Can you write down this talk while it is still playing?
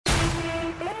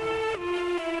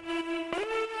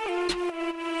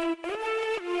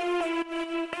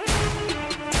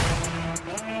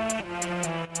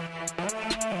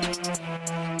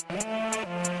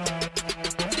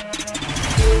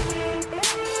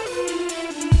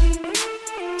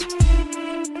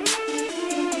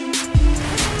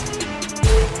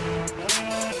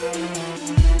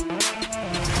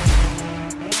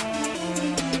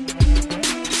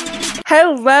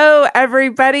Hello,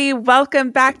 everybody. Welcome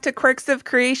back to Quirks of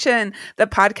Creation, the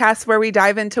podcast where we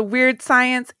dive into weird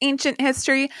science, ancient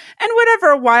history, and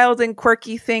whatever wild and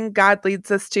quirky thing God leads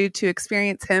us to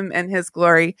experience Him and His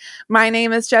glory. My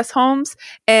name is Jess Holmes,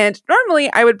 and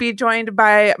normally I would be joined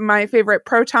by my favorite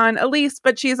proton, Elise,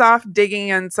 but she's off digging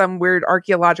in some weird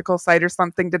archaeological site or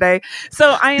something today.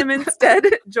 So I am instead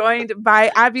joined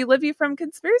by Abby Libby from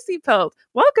Conspiracy Pilled.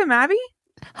 Welcome, Abby.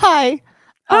 Hi.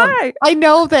 Hi. I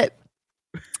know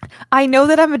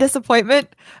that I'm a disappointment.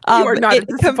 You are not a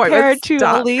disappointment. Compared to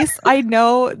Elise, I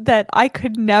know that I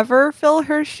could never fill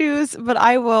her shoes, but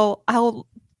I'll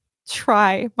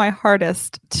try my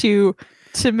hardest to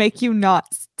make you not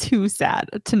too sad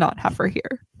to not have her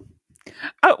here.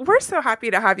 We're so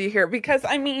happy to have you here because,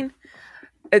 I mean,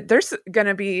 there's going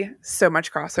to be so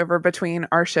much crossover between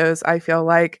our shows. I feel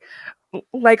like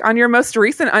on your most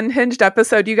recent Unhinged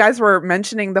episode, you guys were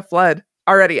mentioning the flood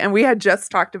already, and we had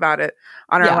just talked about it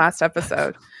on our last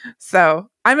episode. So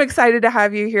I'm excited to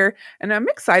have you here, and I'm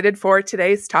excited for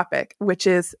today's topic, which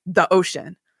is the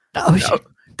ocean. The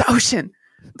ocean.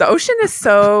 The ocean is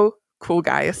so cool,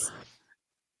 guys,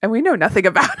 and we know nothing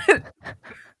about it,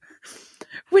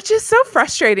 which is so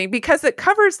frustrating because it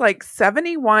covers like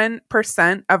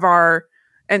 71% of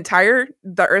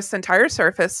the Earth's entire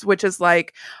surface, which is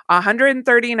like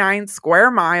 139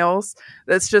 square miles.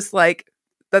 That's just like,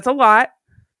 that's a lot.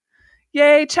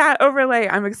 Yay, chat overlay.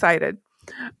 I'm excited.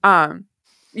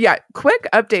 Quick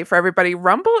update for everybody.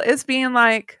 Rumble is being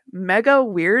like mega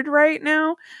weird right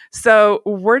now. So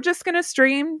we're just going to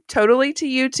stream totally to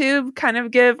YouTube, kind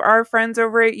of give our friends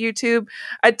over at YouTube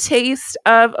a taste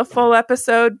of a full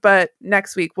episode. But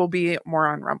next week we'll be more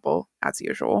on Rumble as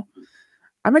usual.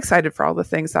 I'm excited for all the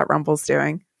things that Rumble's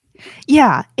doing.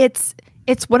 Yeah, it's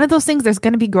one of those things. There's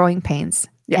going to be growing pains.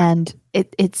 Yeah. And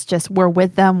it's just, we're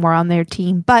with them, we're on their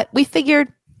team. But we figured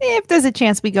if there's a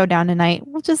chance we go down tonight,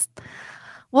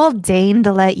 we'll deign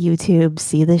to let YouTube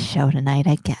see the show tonight,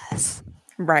 I guess.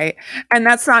 Right. And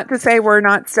that's not to say we're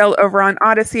not still over on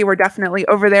Odyssey. We're definitely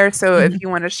over there. So if you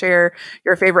want to share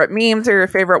your favorite memes or your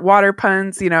favorite water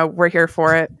puns, we're here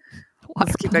for it.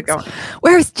 Let's keep it going.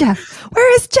 Where is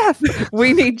Jeff?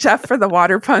 We need Jeff for the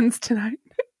water puns tonight.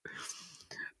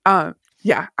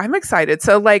 Yeah, I'm excited.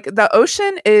 So the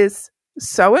ocean is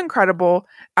so incredible.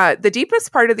 The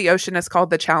deepest part of the ocean is called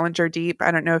the Challenger Deep.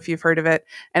 I don't know if you've heard of it.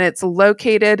 And it's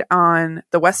located on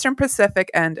the Western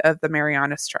Pacific end of the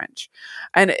Marianas Trench.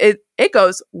 And it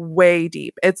goes way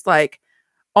deep. It's like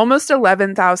almost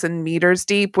 11,000 meters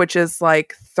deep, which is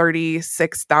like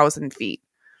 36,000 feet.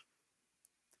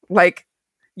 Like,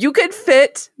 you could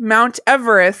fit Mount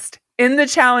Everest in the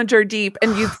Challenger Deep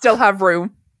and you'd still have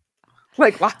room.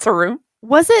 Like, lots of room.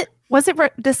 Was it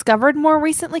discovered more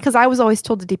recently? Because I was always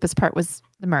told the deepest part was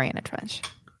the Mariana Trench.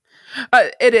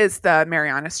 It is the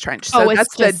Marianas Trench. So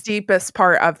that's the deepest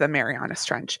part of the Marianas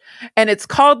Trench. And it's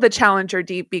called the Challenger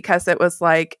Deep because it was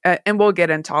like, and we'll get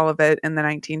into all of it in the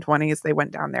 1920s. They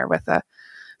went down there with a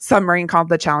submarine called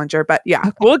the Challenger. But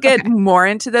we'll get more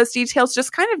into those details,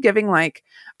 just kind of giving like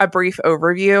a brief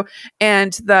overview.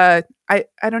 And I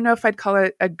don't know if I'd call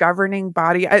it a governing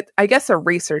body. I guess a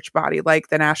research body like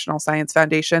the National Science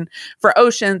Foundation for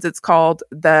Oceans. It's called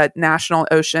the National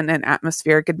Ocean and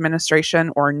Atmospheric Administration,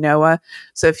 or NOAA.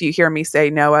 So if you hear me say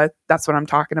NOAA, that's what I'm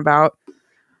talking about.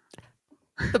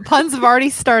 The puns have already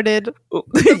started.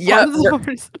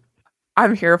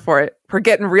 I'm here for it. We're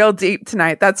getting real deep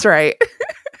tonight. That's right.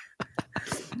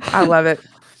 I love it.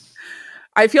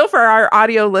 I feel for our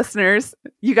audio listeners,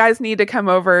 you guys need to come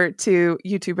over to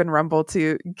YouTube and Rumble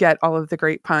to get all of the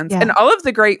great puns and all of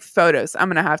the great photos I'm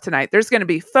going to have tonight. There's going to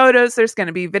be photos. There's going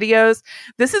to be videos.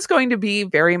 This is going to be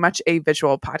very much a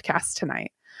visual podcast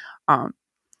tonight.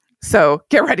 So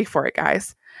get ready for it,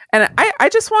 guys. And I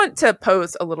just want to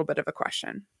pose a little bit of a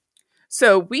question.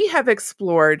 So we have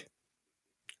explored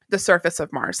the surface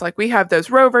of Mars. Like, we have those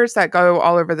rovers that go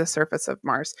all over the surface of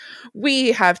Mars.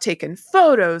 We have taken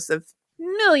photos of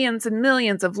millions and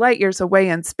millions of light years away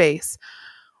in space.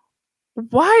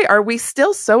 Why are we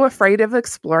still so afraid of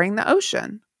exploring the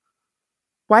ocean?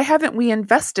 Why haven't we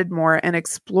invested more in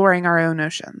exploring our own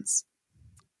oceans?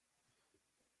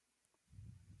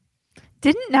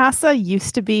 Didn't NASA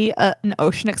used to be an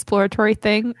ocean exploratory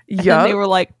thing? Yeah. And they were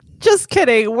like, just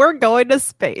kidding, we're going to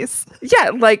space.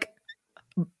 Yeah,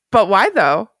 but why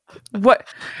though? What?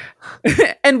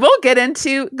 And we'll get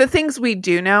into the things we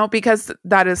do know, because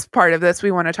that is part of this.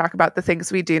 We want to talk about the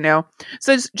things we do know.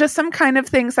 So just some kind of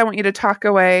things I want you to tuck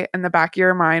away in the back of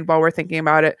your mind while we're thinking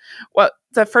about it. Well,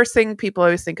 the first thing people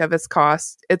always think of is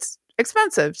cost. It's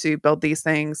expensive to build these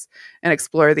things and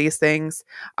explore these things.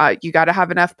 You got to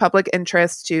have enough public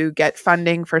interest to get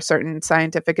funding for certain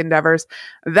scientific endeavors.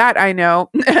 That I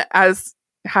know as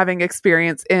having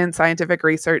experience in scientific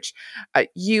research,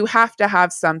 you have to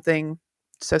have something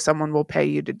so someone will pay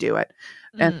you to do it.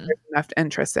 And there's enough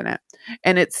interest in it.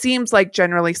 And it seems like,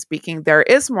 generally speaking, there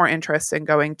is more interest in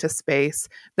going to space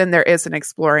than there is in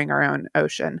exploring our own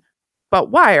ocean. But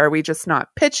why? Are we just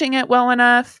not pitching it well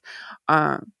enough?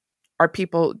 Are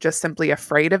people just simply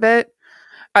afraid of it?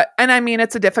 And I mean,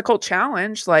 it's a difficult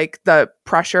challenge. Like, the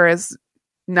pressure is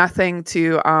nothing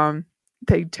to,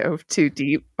 they dove too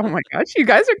deep. Oh my gosh, you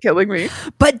guys are killing me.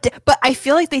 But I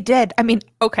feel like they did. I mean,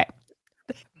 okay.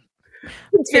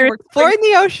 They were exploring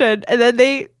the ocean and then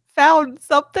they found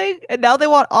something and now they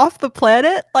want off the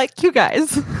planet. Like, you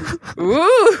guys.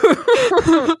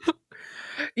 Ooh.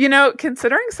 You know,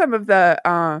 considering some of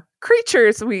the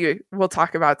creatures we will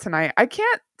talk about tonight, I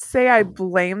can't say I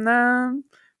blame them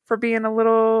for being a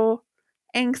little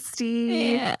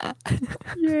angsty.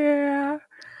 Yeah.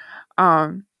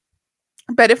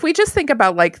 But if we just think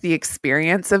about like the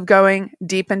experience of going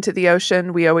deep into the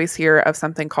ocean, we always hear of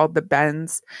something called the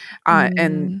bends.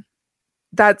 And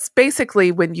that's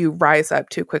basically when you rise up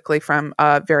too quickly from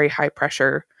a very high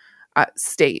pressure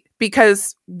state.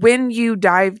 Because when you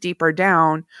dive deeper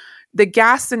down, the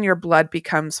gas in your blood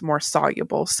becomes more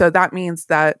soluble. So that means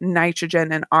that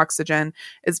nitrogen and oxygen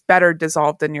is better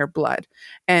dissolved in your blood.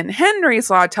 And Henry's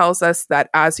law tells us that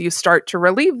as you start to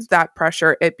relieve that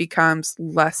pressure, it becomes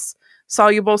less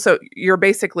soluble. So you're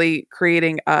basically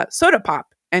creating a soda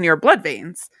pop in your blood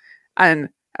veins. And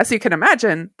as you can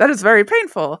imagine, that is very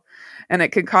painful. And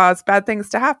it can cause bad things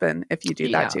to happen if you do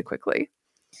that too quickly.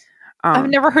 I've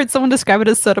never heard someone describe it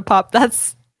as soda pop.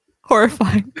 That's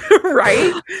horrifying.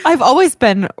 Right? I've always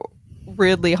been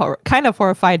weirdly kind of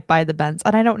horrified by the bends.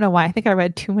 And I don't know why. I think I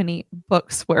read too many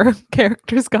books where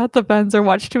characters got the bends or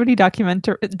watched too many dive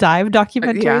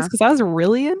documentaries because I was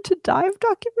really into dive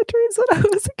documentaries when I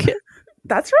was a kid.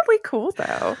 That's really cool,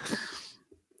 though.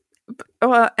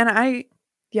 Well, and I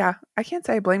can't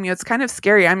say I blame you. It's kind of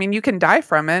scary. I mean, you can die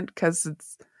from it because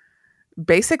it's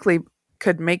basically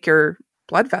could make your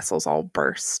blood vessels all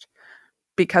burst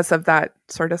because of that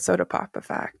sort of soda pop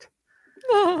effect.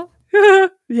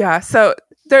 Yeah, so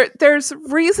there's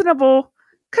reasonable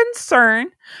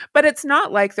concern, but it's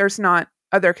not like there's not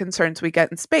other concerns we get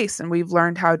in space, and we've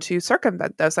learned how to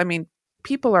circumvent those. I mean,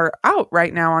 people are out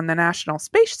right now on the National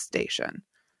Space Station.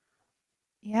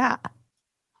 Yeah.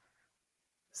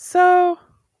 So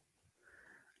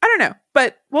I don't know,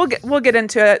 but we'll get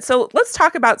into it. So let's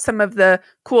talk about some of the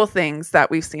cool things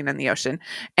that we've seen in the ocean.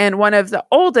 And one of the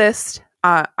oldest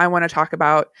I want to talk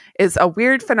about is a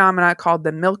weird phenomena called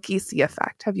the Milky Sea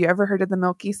effect. Have you ever heard of the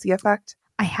Milky Sea effect?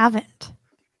 I haven't.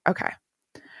 Okay.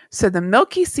 So the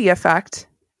Milky Sea effect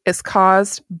is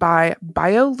caused by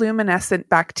bioluminescent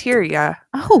bacteria.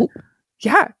 Oh.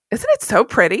 Yeah. Isn't it so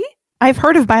pretty? I've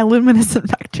heard of bioluminescent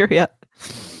bacteria.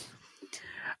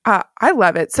 I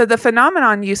love it. So the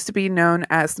phenomenon used to be known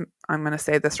as, I'm going to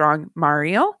say this wrong,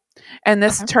 Mariel. And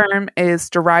this term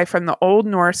is derived from the Old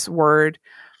Norse word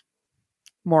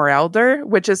morelder,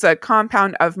 which is a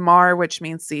compound of mar, which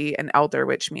means sea, and elder,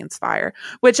 which means fire,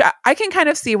 which I can kind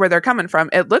of see where they're coming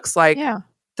from. It looks like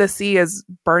the sea is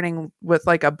burning with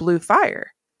like a blue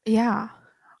fire. Yeah.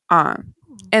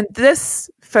 And this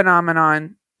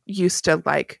phenomenon used to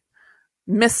like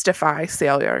mystify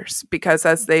sailors because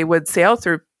as they would sail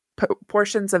through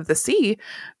portions of the sea,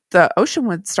 the ocean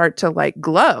would start to like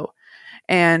glow.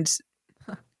 And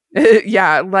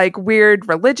like weird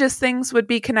religious things would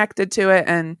be connected to it.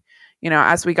 And, you know,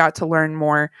 as we got to learn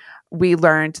more, we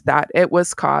learned that it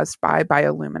was caused by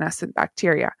bioluminescent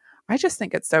bacteria. I just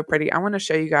think it's so pretty. I want to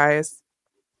show you guys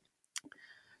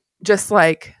just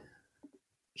like,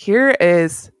 here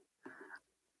is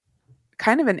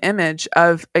kind of an image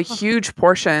of a huge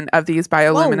portion of these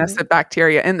bioluminescent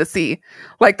bacteria in the sea.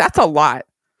 Like, that's a lot.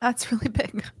 That's really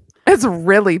big. It's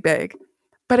really big,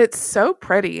 but it's so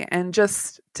pretty. And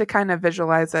just to kind of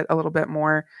visualize it a little bit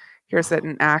more, here's it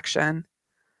in action.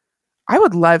 I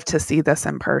would love to see this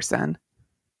in person.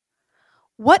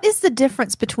 What is the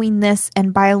difference between this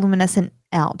and bioluminescent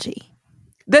algae?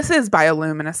 This is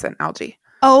bioluminescent algae.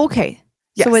 Oh, okay.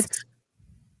 Yes. So it's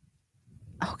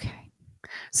okay.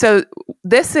 So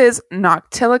this is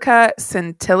Noctilica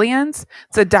scintillans.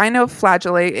 It's a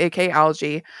dinoflagellate, aka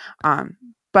algae,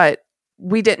 but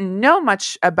we didn't know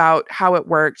much about how it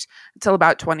worked until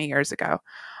about 20 years ago.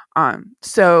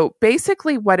 So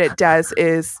basically what it does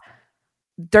is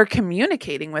they're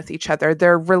communicating with each other.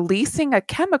 They're releasing a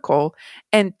chemical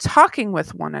and talking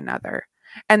with one another.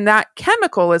 And that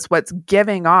chemical is what's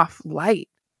giving off light.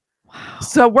 Wow.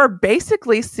 So we're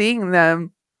basically seeing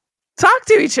them talk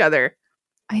to each other.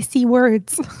 I see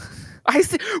words.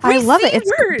 I love it.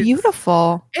 It's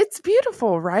beautiful. It's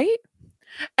beautiful, right?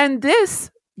 And this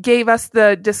gave us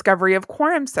the discovery of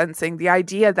quorum sensing, the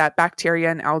idea that bacteria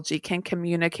and algae can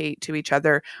communicate to each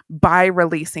other by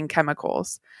releasing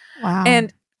chemicals. Wow.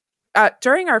 And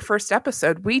during our first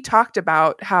episode, we talked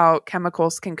about how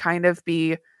chemicals can kind of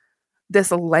be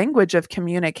this language of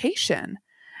communication.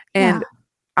 And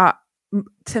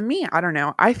to me, I don't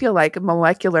know, I feel like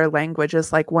molecular language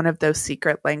is like one of those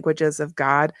secret languages of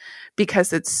God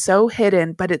because it's so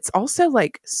hidden, but it's also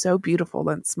like so beautiful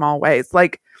in small ways.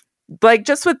 Like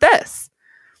just with this,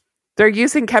 they're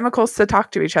using chemicals to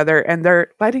talk to each other and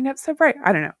they're lighting up so bright.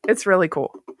 I don't know. It's really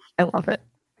cool. I love it.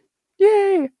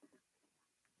 Yay.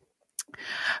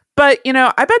 But,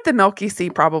 I bet the Milky Sea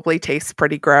probably tastes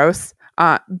pretty gross.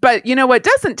 But what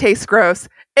doesn't taste gross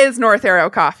is North Arrow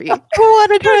coffee.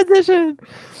 What a transition.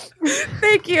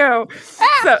 Thank you.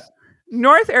 So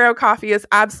North Arrow coffee is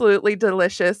absolutely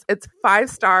delicious. It's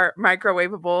 5-star,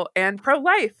 microwavable, and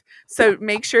pro-life. So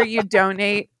make sure you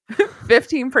donate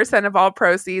 15% of all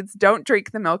proceeds. Don't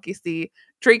drink the Milky Sea.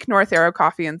 Drink North Arrow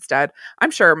coffee instead.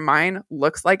 I'm sure mine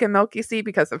looks like a Milky Sea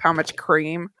because of how much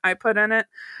cream I put in it.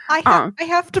 I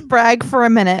have to brag for a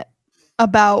minute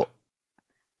about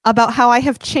how I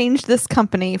have changed this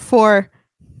company for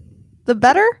the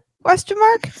better ?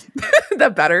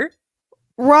 The better.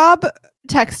 Rob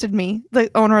texted me, the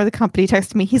owner of the company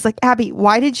texted me. He's like, Abby,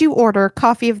 why did you order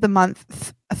coffee of the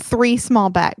month 3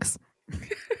 small bags?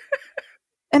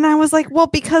 And I was like, well,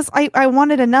 because I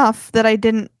wanted enough that I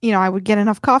didn't, I would get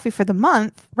enough coffee for the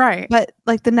month. Right. But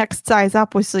like the next size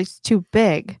up was like too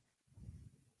big.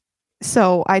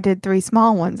 So I did 3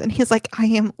 small ones. And he's like, I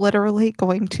am literally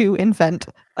going to invent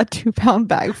a 2-pound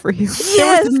bag for you. Yes!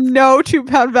 There was no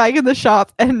 2-pound bag in the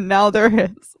shop. And now there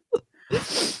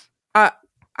is.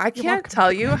 I can't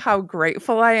tell you how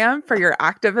grateful I am for your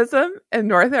activism in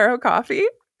North Arrow coffee.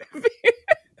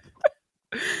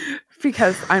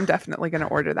 Because I'm definitely going to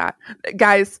order that.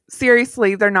 Guys,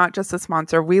 seriously, they're not just a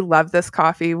sponsor. We love this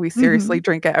coffee. We seriously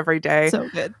drink it every day. So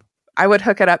good. I would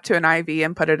hook it up to an IV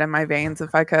and put it in my veins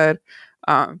if I could.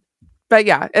 But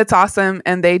yeah, it's awesome.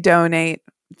 And they donate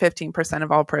 15%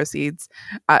 of all proceeds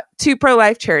to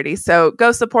pro-life charities. So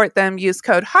go support them. Use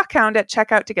code HawkHound at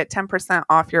checkout to get 10%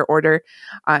 off your order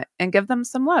and give them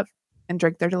some love and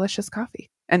drink their delicious coffee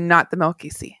and not the Milky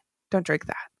Sea. Don't drink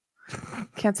that.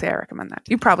 Can't say I recommend that.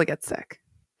 You probably get sick.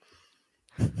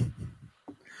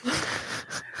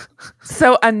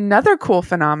 So another cool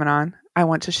phenomenon I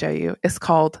want to show you is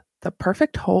called the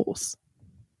perfect holes.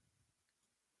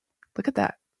 Look at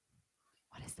that.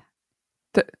 What is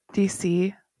that? Do you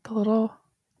see the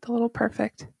little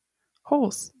perfect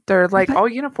holes? They're like all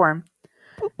uniform.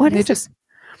 What is it?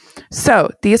 So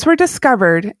these were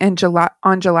discovered on July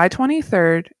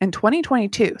 23rd in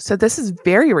 2022. So this is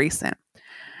very recent.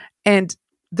 And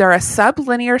they're a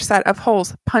sublinear set of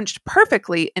holes punched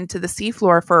perfectly into the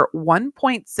seafloor for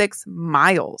 1.6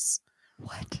 miles.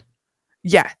 What?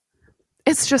 Yeah.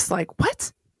 It's just like,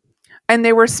 what? And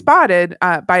they were spotted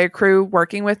by a crew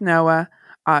working with NOAA,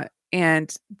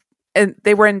 and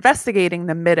they were investigating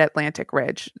the Mid-Atlantic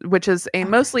Ridge, which is a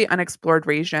mostly unexplored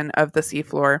region of the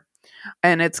seafloor,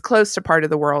 and it's close to part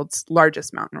of the world's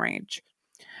largest mountain range.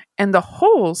 And the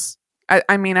holes,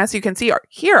 I mean, as you can see,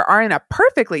 are in a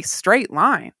perfectly straight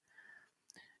line.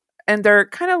 And they're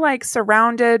kind of like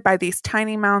surrounded by these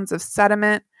tiny mounds of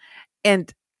sediment.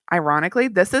 And ironically,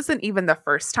 this isn't even the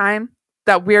first time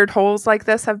that weird holes like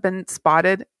this have been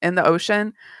spotted in the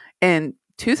ocean. In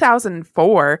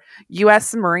 2004,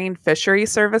 U.S. Marine Fishery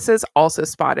Services also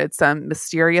spotted some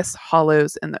mysterious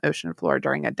hollows in the ocean floor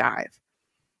during a dive.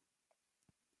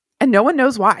 And no one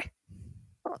knows why.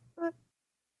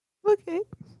 Okay.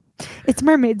 It's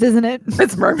mermaids, isn't it?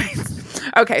 It's mermaids.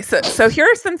 Okay, so here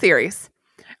are some theories.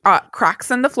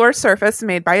 Cracks in the floor surface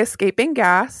made by escaping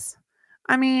gas.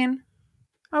 I mean,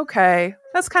 okay,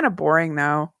 that's kind of boring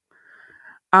though.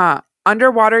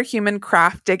 Underwater human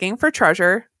craft digging for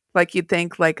treasure. Like you'd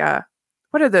think like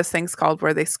what are those things called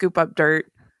where they scoop up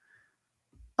dirt?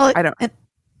 Oh, I don't.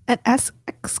 An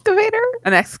excavator?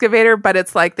 An excavator, but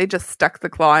it's like they just stuck the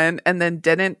claw in and then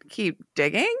didn't keep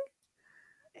digging?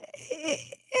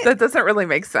 That doesn't really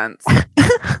make sense.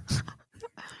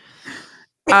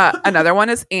 Another one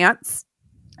is ants.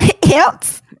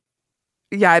 Ants?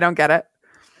 Yeah, I don't get it.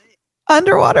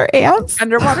 Underwater ants?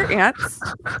 Underwater ants.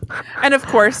 And of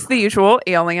course, the usual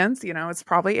aliens. It's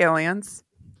probably aliens.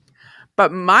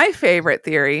 But my favorite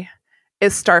theory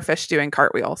is starfish doing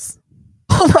cartwheels.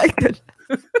 Oh my goodness.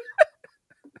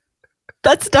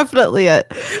 That's definitely it.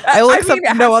 I will accept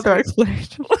no other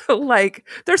explanation. Like,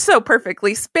 they're so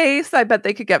perfectly spaced. I bet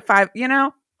they could get 5, you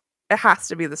know? It has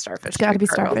to be the starfish. It's got to be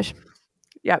starfish.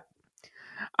 Yep.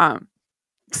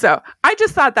 So I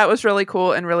just thought that was really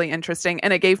cool and really interesting.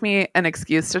 And it gave me an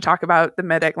excuse to talk about the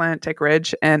Mid-Atlantic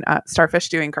Ridge and starfish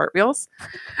doing cartwheels.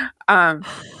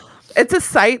 It's a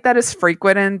site that is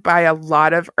frequented by a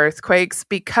lot of earthquakes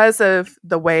because of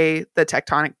the way the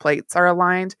tectonic plates are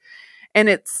aligned. And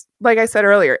it's, like I said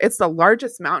earlier, it's the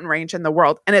largest mountain range in the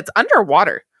world, and it's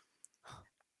underwater.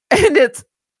 And it's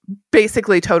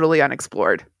basically totally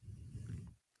unexplored.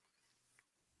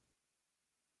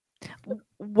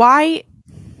 Why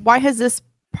has this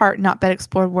part not been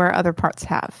explored where other parts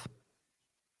have?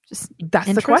 Just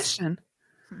that's the question.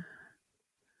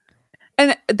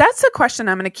 And that's the question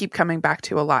I'm going to keep coming back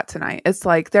to a lot tonight. It's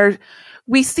like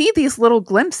we see these little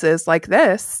glimpses like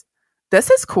this. This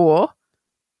is cool.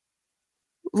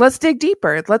 Let's dig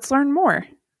deeper. Let's learn more.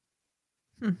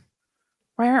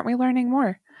 Why aren't we learning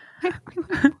more?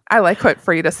 I like what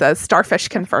Frida says. Starfish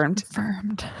confirmed.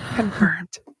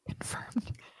 Confirmed.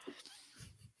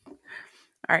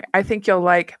 All right. I think you'll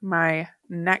like my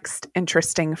next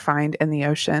interesting find in the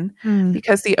ocean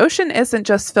because the ocean isn't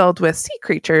just filled with sea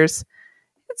creatures.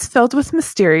 It's filled with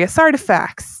mysterious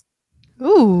artifacts.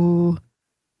 Ooh.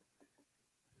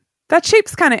 That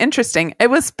shape's kind of interesting. It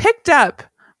was picked up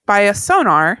by a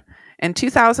sonar in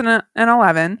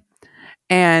 2011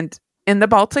 and in the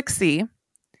Baltic Sea.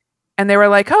 And they were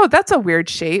like, oh, that's a weird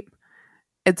shape.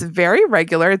 It's very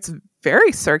regular. It's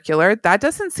very circular. That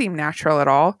doesn't seem natural at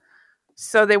all.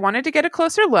 So they wanted to get a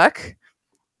closer look.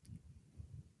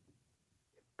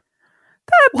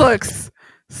 That looks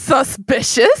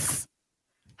suspicious.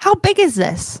 How big is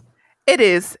this? It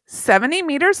is 70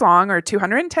 meters long or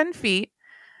 210 feet.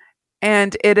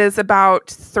 And it is about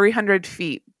 300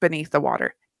 feet beneath the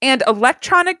water. And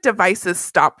electronic devices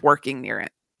stop working near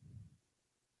it.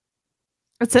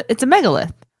 It's a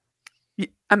megalith.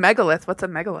 A megalith? What's a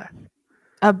megalith?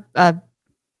 A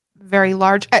very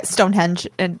large Stonehenge.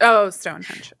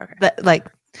 Stonehenge. Okay. Like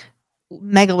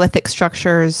megalithic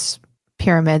structures,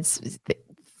 pyramids,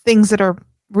 things that are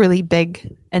really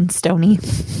big and stony.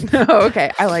 Oh,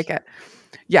 okay. I like it.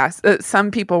 Yes.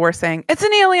 Some people were saying it's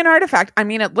an alien artifact. I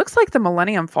mean, it looks like the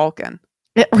Millennium Falcon.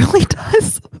 It really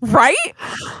does. Right?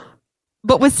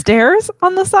 But with stairs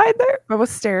on the side there? But with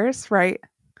stairs, right.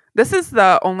 This is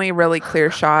the only really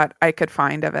clear shot I could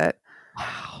find of it.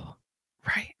 Wow.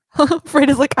 Right. Fred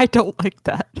is like, I don't like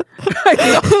that. I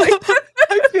don't like that.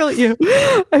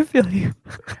 I feel you.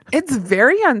 It's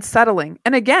very unsettling.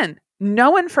 And again,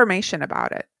 no information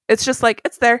about it. It's just like,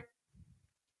 it's there.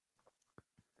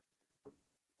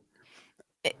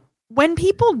 When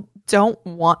people don't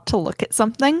want to look at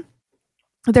something,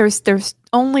 there's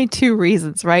only two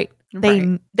reasons, right?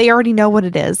 They already know what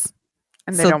it is.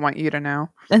 And they don't want you to know.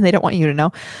 And they don't want you to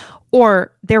know.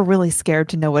 Or they're really scared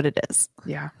to know what it is.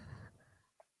 Yeah.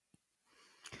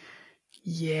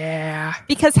 Yeah.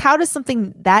 Because how does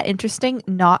something that interesting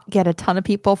not get a ton of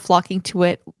people flocking to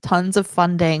it, tons of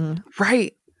funding?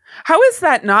 Right. How is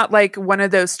that not like one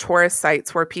of those tourist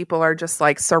sites where people are just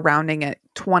like surrounding it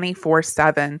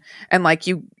 24/7 and like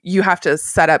you have to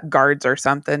set up guards or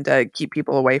something to keep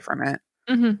people away from it?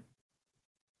 Mm-hmm.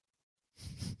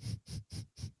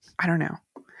 I don't know.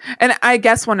 And I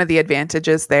guess one of the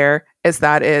advantages there is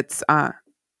that it's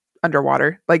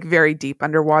underwater, like very deep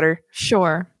underwater.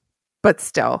 Sure. But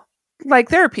still, like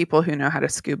there are people who know how to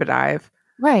scuba dive.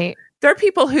 Right. There are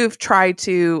people who've tried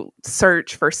to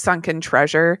search for sunken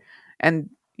treasure and,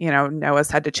 Noah's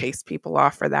had to chase people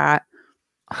off for that.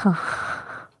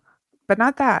 But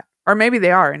not that. Or maybe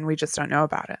they are and we just don't know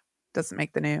about it. Doesn't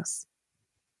make the news.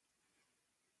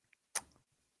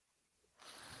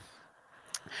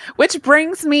 Which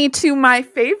brings me to my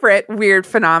favorite weird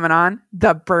phenomenon,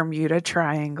 the Bermuda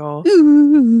Triangle.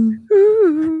 Ooh.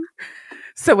 Ooh.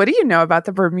 So what do you know about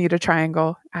the Bermuda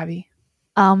Triangle, Abby?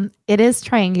 It is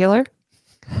triangular.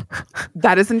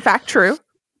 That is in fact true.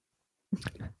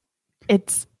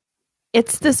 It's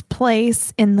this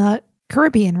place in the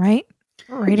Caribbean, right?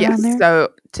 Right around there. So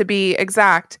to be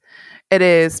exact, it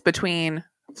is between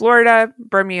Florida,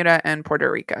 Bermuda, and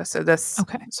Puerto Rico. So this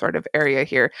sort of area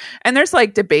here. And there's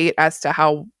like debate as to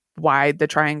how wide the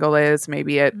triangle is.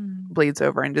 Maybe it bleeds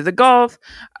over into the Gulf,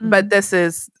 but this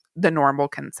is the normal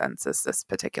consensus, this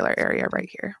particular area right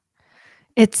here.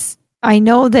 I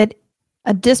know that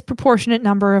a disproportionate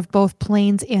number of both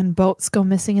planes and boats go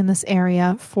missing in this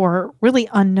area for really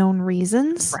unknown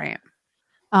reasons. Right.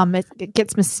 It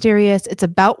gets mysterious. It's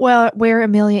about where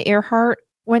Amelia Earhart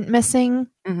went missing.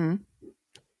 Mm-hmm.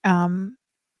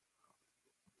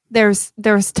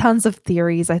 There's tons of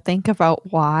theories, I think, about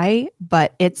why,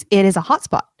 but it is a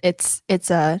hotspot. It's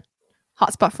a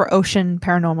hotspot for ocean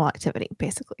paranormal activity,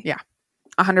 basically. Yeah,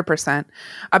 100%.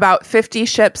 About 50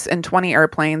 ships and 20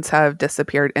 airplanes have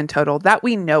disappeared in total that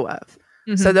we know of.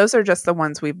 So those are just the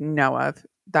ones we know of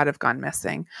that have gone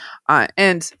missing.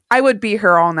 And I would be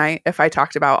here all night if I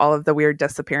talked about all of the weird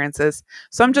disappearances.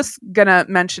 So I'm just going to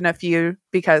mention a few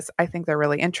because I think they're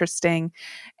really interesting.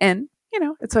 And, you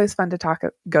know, it's always fun to talk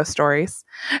ghost stories.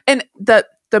 And the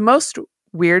most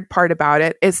weird part about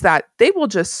it is that they will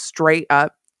just straight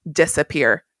up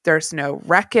disappear. There's no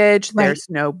wreckage. Right. There's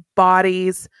no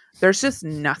bodies. There's just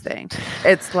nothing.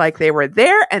 It's like they were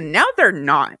there and now they're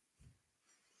not.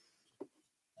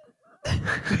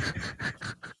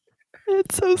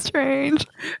 It's so strange.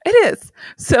 It is.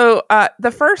 So the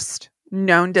first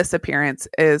known disappearance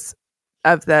is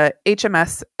of the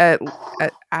HMS at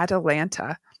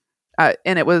Atalanta,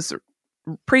 and it was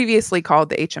previously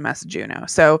called the HMS Juno.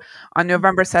 So on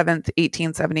November 7th,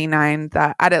 1879,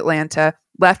 the Atalanta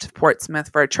left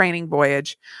Portsmouth for a training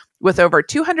voyage with over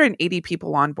 280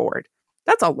 people on board.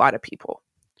 That's a lot of people.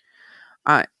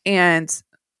 And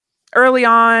early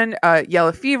on,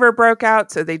 yellow fever broke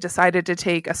out, so they decided to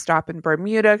take a stop in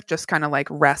Bermuda, just kind of like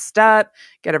rest up,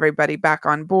 get everybody back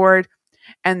on board.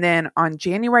 And then on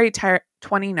January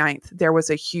 29th, there was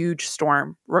a huge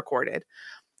storm recorded.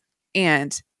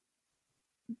 And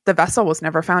the vessel was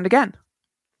never found again.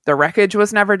 The wreckage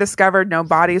was never discovered. No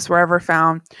bodies were ever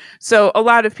found. So a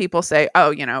lot of people say,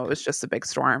 oh, you know, it was just a big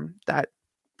storm that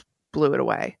blew it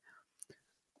away.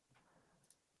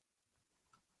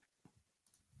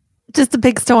 Just a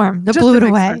big storm that blew it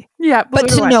away. Storm. Yeah. But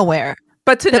to nowhere.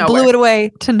 But to nowhere. Blew it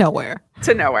away to nowhere.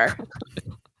 To nowhere.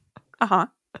 Uh-huh.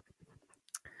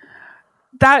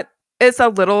 That is a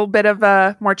little bit of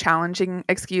a more challenging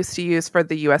excuse to use for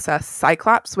the USS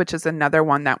Cyclops, which is another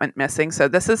one that went missing. So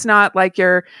this is not like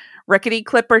your rickety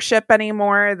clipper ship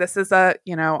anymore. This is a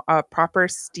proper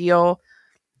steel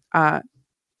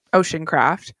ocean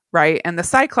craft. Right. And the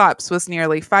Cyclops was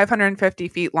nearly 550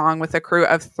 feet long with a crew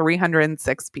of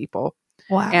 306 people.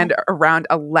 Wow. And around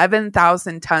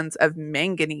 11,000 tons of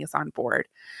manganese on board.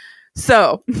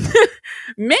 So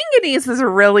manganese is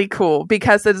really cool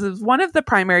because it is one of the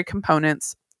primary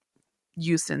components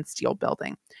used in steel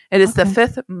building. It is the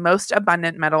fifth most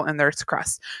abundant metal in the Earth's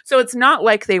crust. So it's not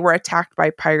like they were attacked by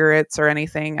pirates or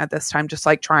anything at this time, just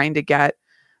like trying to get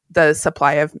the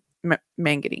supply of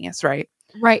manganese, right?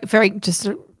 Right. Very just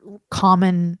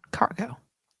common cargo.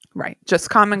 Right. Just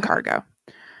common cargo.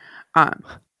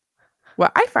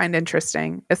 What I find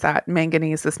interesting is that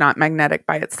manganese is not magnetic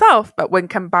by itself, but when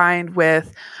combined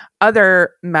with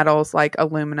other metals like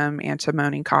aluminum,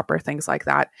 antimony, copper, things like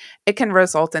that, it can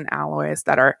result in alloys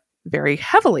that are very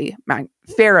heavily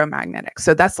ferromagnetic.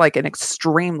 So that's like an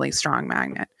extremely strong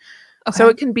magnet. Okay. So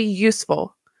it can be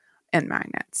useful in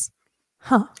magnets.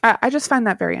 Huh. I just find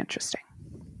that very interesting.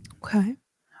 Okay.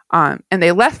 And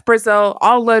they left Brazil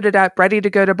all loaded up, ready to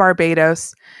go to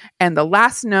Barbados. And the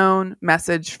last known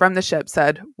message from the ship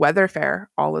said, "Weather fair,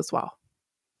 all is well."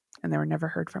 And they were never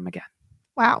heard from again.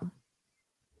 Wow.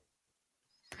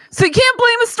 So you can't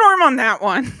blame a storm on that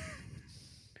one.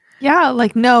 Yeah,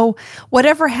 like no,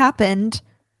 whatever happened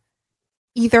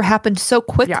either happened so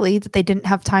quickly that they didn't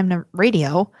have time to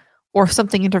radio, or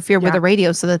something interfered with the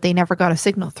radio so that they never got a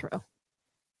signal through.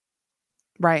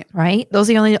 Right. Right? Those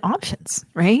are the only options,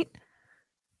 right?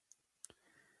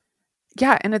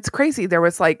 Yeah, and it's crazy. There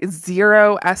was like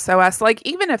zero SOS. Like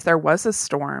even if there was a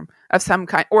storm of some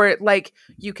kind, or like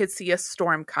you could see a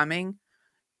storm coming,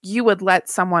 you would let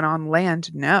someone on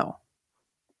land know.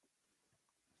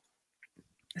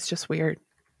 It's just weird.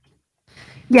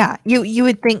 Yeah, you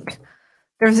would think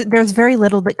there's very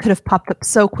little that could have popped up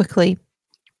so quickly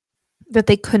that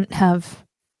they couldn't have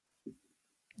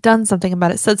done something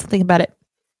about it, said something about it,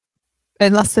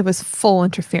 unless there was full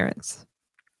interference.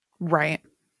 Right.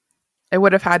 It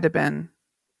would have had to been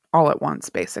all at once,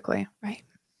 basically. Right.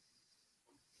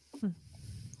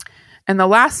 And the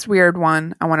last weird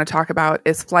one I want to talk about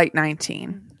is Flight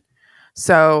 19.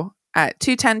 So at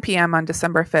 2:10 p.m. on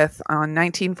December 5th on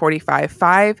 1945,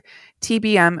 5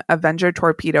 TBM Avenger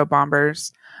torpedo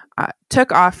bombers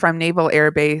took off from Naval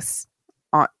Air Base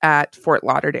at Fort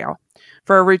Lauderdale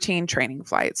for a routine training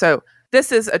flight. So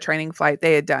this is a training flight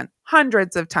they had done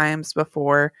hundreds of times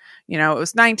before. You know, it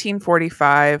was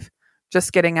 1945,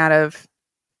 just getting out of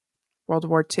World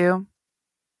War II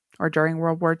or during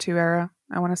World War II era,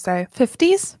 I want to say.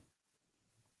 50s?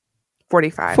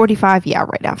 45. 45, yeah,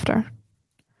 right after.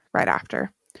 Right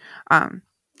after.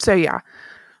 So yeah,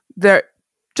 they're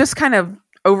just kind of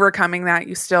overcoming that,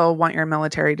 you still want your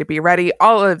military to be ready.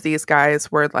 All of these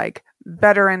guys were like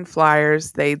veteran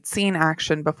flyers. They'd seen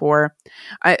action before,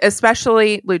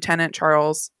 especially Lieutenant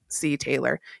Charles C.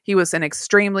 Taylor. He was an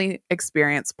extremely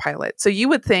experienced pilot. So you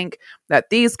would think that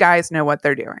these guys know what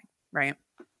they're doing, right?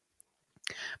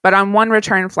 But on one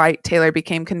return flight, Taylor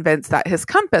became convinced that his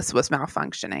compass was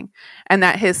malfunctioning and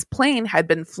that his plane had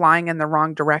been flying in the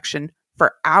wrong direction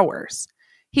for hours.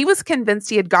 He was convinced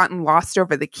he had gotten lost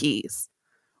over the Keys,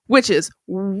 which is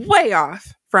way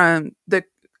off from the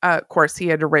course he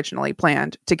had originally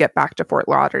planned to get back to Fort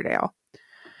Lauderdale.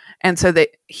 And so that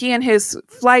he and his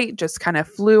flight just kind of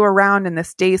flew around in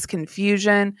this day's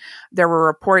confusion. There were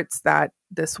reports that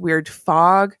this weird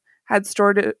fog had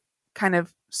kind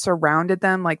of surrounded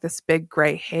them, like this big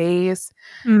gray haze.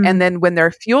 And then when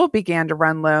their fuel began to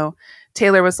run low,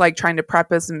 Taylor was like trying to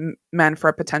prep his men for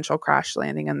a potential crash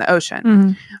landing in the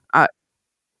ocean.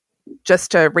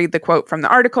 Just to read the quote from the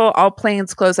article, all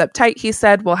planes close up tight, he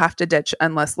said. We'll have to ditch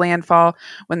unless landfall.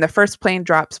 When the first plane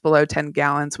drops below 10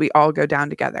 gallons, we all go down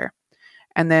together.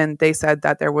 And then they said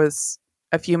that there was,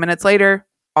 a few minutes later,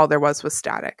 all there was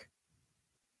static.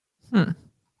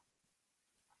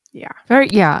 Yeah.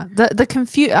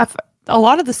 A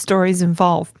lot of the stories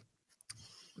involve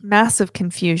massive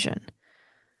confusion.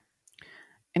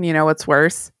 And you know what's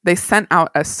worse? They sent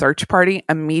out a search party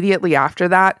immediately after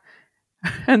that.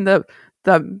 And the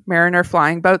Mariner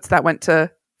flying boats that went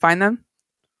to find them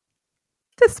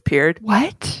disappeared.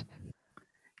 What?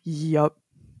 Yup.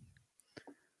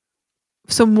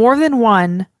 So more than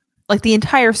one, like the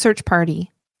entire search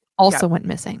party also went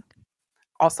missing.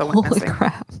 Holy missing.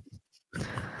 Crap.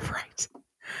 Right.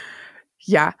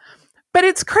 Yeah. But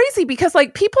it's crazy because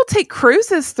like people take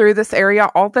cruises through this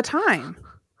area all the time.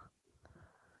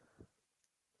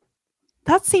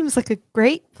 That seems like a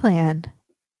great plan.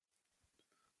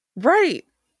 Right.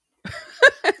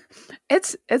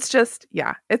 It's just,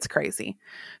 it's crazy.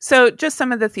 So just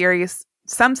some of the theories,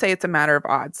 some say it's a matter of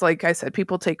odds. Like I said,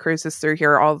 people take cruises through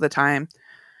here all the time.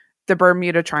 The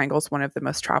Bermuda Triangle is one of the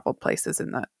most traveled places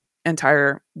in the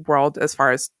entire world as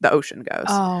far as the ocean goes.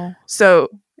 Oh. So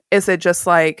is it just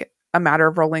like a matter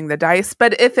of rolling the dice?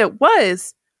 But if it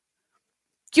was,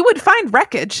 you would find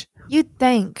wreckage. You'd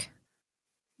think.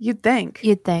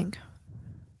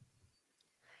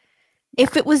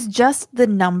 If it was just the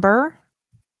number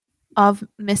of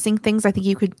missing things, I think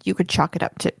you could chalk it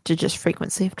up to just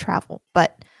frequency of travel.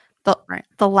 But the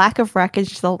lack of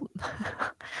wreckage, that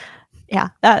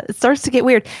it starts to get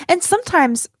weird. And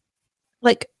sometimes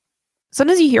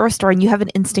you hear a story and you have an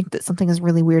instinct that something is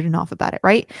really weird and off about it,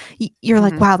 right? You're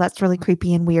like, wow, that's really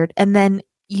creepy and weird. And then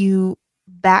you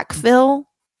backfill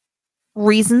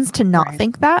reasons to not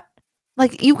think that.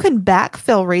 Like you can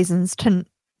backfill reasons to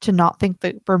not think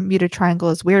the Bermuda Triangle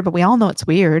is weird, but we all know it's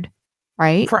weird,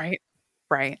 right?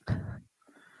 Right.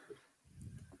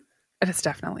 It is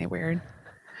definitely weird.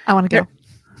 I want to go.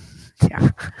 Yeah.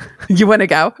 You want to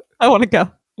go? I want to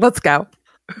go. Let's go.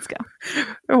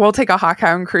 We'll take a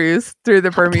Hawkhound cruise through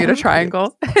the Bermuda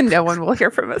Triangle and no one will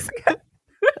hear from us again.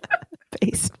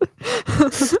 Based.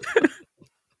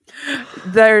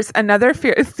 There's another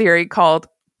theory called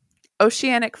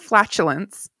oceanic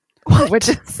flatulence, which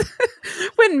is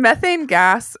when methane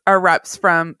gas erupts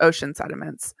from ocean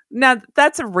sediments. Now,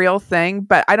 that's a real thing,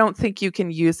 but I don't think you can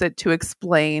use it to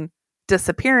explain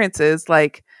disappearances.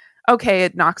 Like, okay,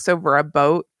 it knocks over a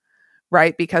boat,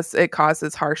 right? Because it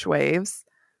causes harsh waves.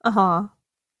 Uh-huh.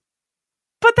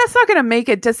 But that's not going to make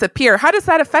it disappear. How does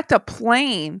that affect a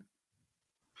plane?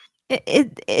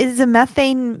 It is the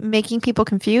methane making people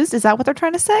confused? Is that what they're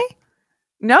trying to say?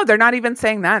 No, they're not even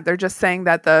saying that. They're just saying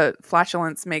that the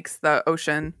flatulence makes the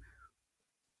ocean,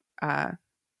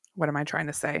 what am I trying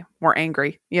to say? More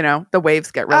angry. You know, the waves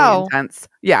get really intense.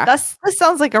 Yeah. This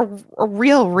sounds like a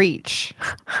real reach.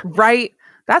 Right?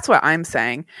 That's what I'm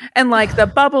saying. And like the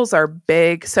bubbles are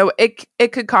big, so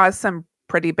it could cause some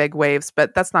pretty big waves,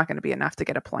 but that's not going to be enough to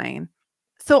get a plane.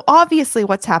 So obviously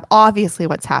what's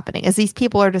happening is these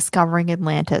people are discovering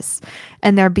Atlantis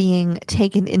and they're being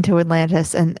taken into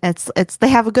Atlantis, and it's they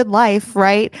have a good life,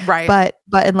 right? Right. But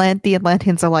the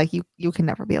Atlanteans are like, you can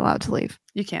never be allowed to leave.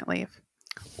 You can't leave.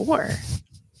 Or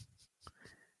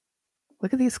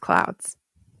look at these clouds.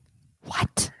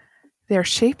 What? They're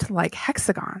shaped like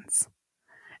hexagons.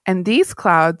 And these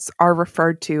clouds are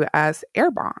referred to as air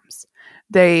bombs.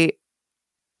 They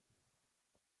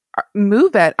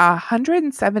move at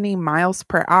 170 miles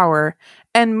per hour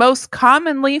and most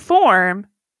commonly form,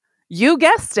 you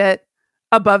guessed it,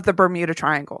 above the Bermuda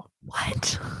Triangle.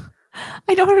 What?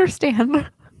 I don't understand.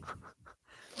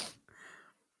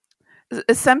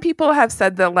 Some people have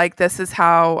said that like this is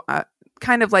how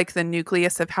kind of like the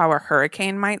nucleus of how a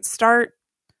hurricane might start.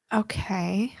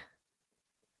 Okay.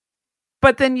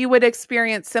 But then you would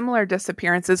experience similar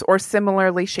disappearances or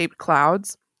similarly shaped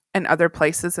clouds in other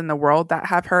places in the world that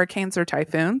have hurricanes or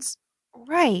typhoons.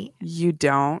 Right. You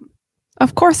don't.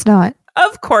 Of course not.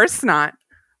 Of course not.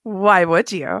 Why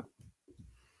would you?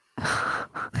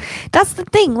 That's the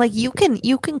thing. Like you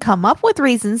can come up with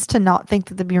reasons to not think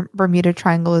that the Bermuda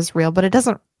Triangle is real, but it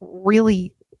doesn't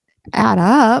really add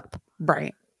up.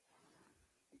 Right.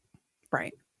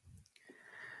 Right.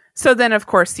 So then, of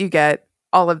course, you get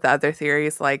all of the other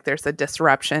theories, like there's a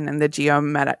disruption in the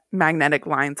geomagnetic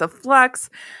lines of flux.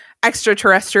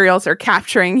 Extraterrestrials are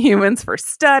capturing humans for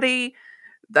study.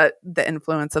 The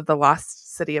influence of the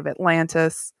lost city of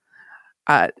Atlantis.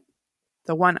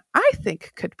 The one I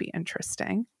think could be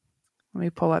interesting. Let me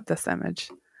pull up this image.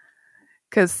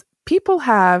 Because people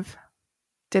have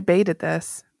debated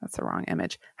this. That's the wrong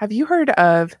image. Have you heard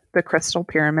of the Crystal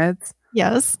Pyramids?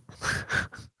 Yes.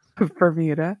 Of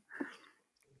Bermuda?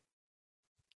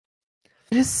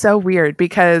 It is so weird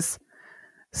because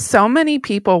so many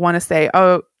people want to say,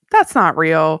 oh, that's not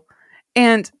real.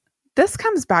 And this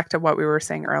comes back to what we were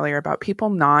saying earlier about people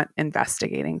not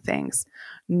investigating things.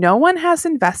 No one has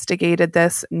investigated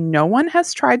this. No one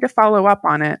has tried to follow up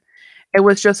on it. It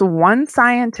was just one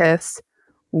scientist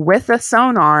with a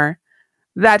sonar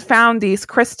that found these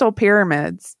crystal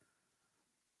pyramids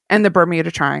in the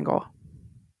Bermuda Triangle.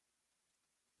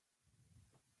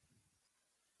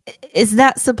 Is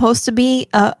that supposed to be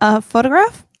a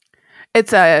photograph?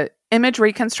 It's a image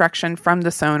reconstruction from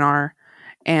the sonar,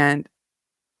 and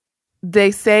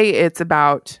they say it's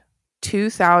about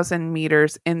 2,000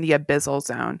 meters in the abyssal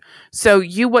zone. So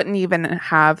you wouldn't even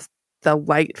have the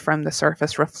light from the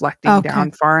surface reflecting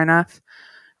down far enough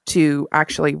to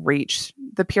actually reach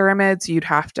the pyramids. You'd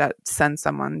have to send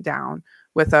someone down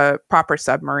with a proper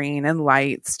submarine and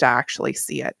lights to actually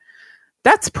see it.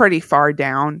 That's pretty far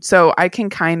down. So I can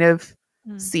kind of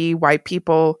see why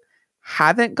people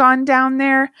haven't gone down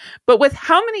there. But with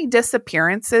how many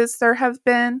disappearances there have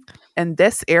been in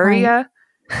this area,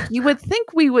 you would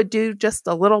think we would do just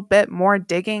a little bit more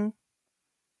digging.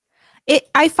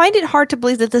 I find it hard to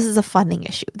believe that this is a funding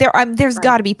issue. There's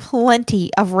got to be plenty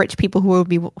of rich people who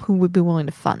would be willing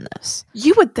to fund this.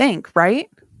 You would think, right?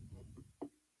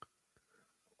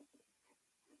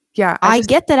 Yeah. I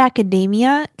get that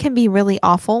academia can be really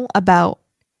awful about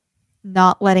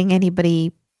not letting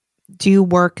anybody do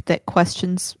work that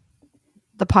questions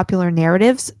the popular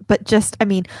narratives, but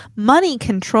money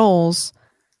controls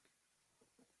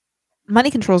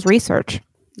research.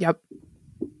 Yep.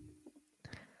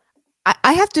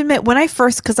 I have to admit,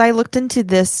 because I looked into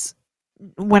this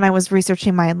when I was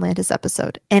researching my Atlantis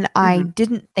episode, and I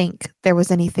didn't think there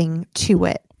was anything to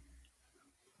it.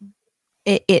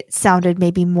 It sounded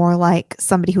maybe more like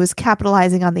somebody who was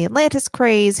capitalizing on the Atlantis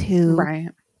craze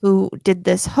who did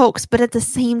this hoax. But at the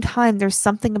same time, there's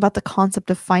something about the concept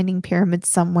of finding pyramids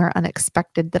somewhere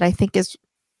unexpected that I think is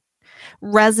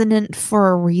resonant for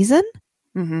a reason.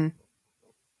 Mm-hmm.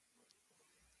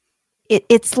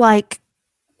 It's like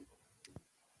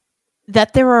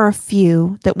that there are a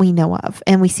few that we know of,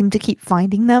 and we seem to keep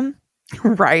finding them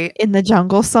in the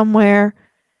jungle somewhere.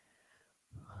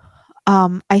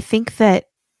 I think that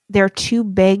they're too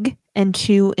big and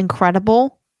too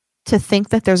incredible to think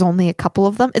that there's only a couple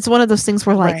of them. It's one of those things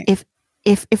where, like,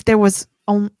 if there was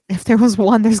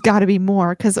one, there's got to be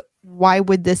more. Because why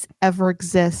would this ever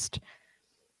exist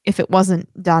if it wasn't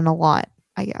done a lot?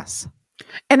 I guess.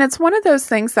 And it's one of those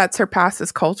things that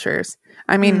surpasses cultures.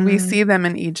 I mean, we see them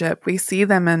in Egypt. We see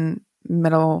them in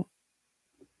Middle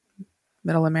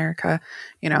America,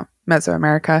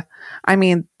 Mesoamerica. I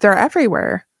mean, they're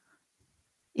everywhere.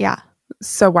 Yeah.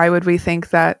 So why would we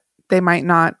think that they might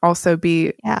not also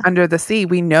be under the sea?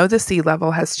 We know the sea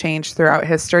level has changed throughout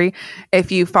history.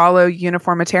 If you follow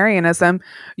uniformitarianism,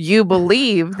 you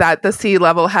believe that the sea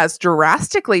level has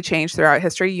drastically changed throughout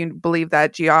history. You believe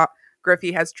that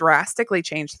geography has drastically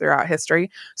changed throughout history.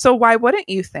 So why wouldn't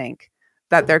you think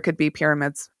that there could be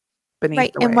pyramids beneath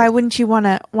the waves? And why wouldn't you want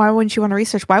to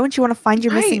research? Why wouldn't you want to find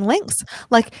your missing links?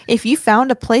 Like, if you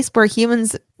found a place where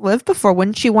humans lived before,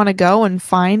 wouldn't you want to go and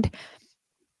find?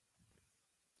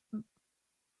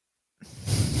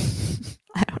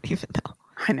 I don't even know.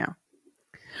 I know.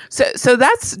 So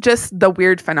that's just the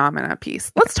weird phenomena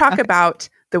piece. Let's talk about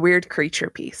the weird creature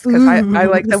piece, because I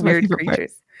like the weird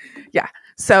creatures. Yeah.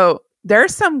 So there are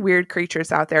some weird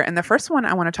creatures out there, and the first one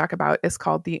I want to talk about is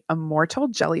called the immortal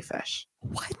jellyfish.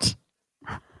 What?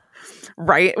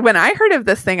 Right? When I heard of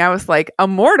this thing, I was like,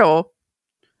 immortal?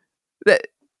 That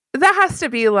has to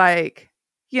be like,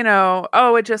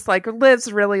 it just like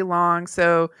lives really long.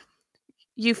 So,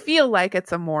 you feel like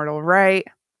it's immortal, right?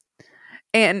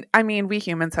 And I mean, we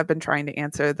humans have been trying to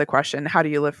answer the question, how do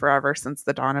you live forever, since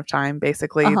the dawn of time,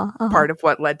 basically part of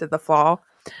what led to the fall.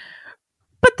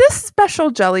 But this special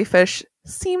jellyfish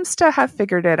seems to have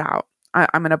figured it out.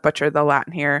 I'm going to butcher the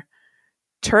Latin here.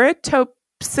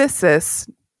 Turritopsis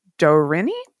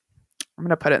dorini? I'm going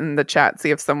to put it in the chat,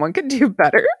 see if someone can do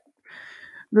better.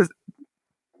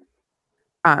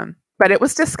 But it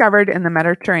was discovered in the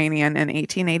Mediterranean in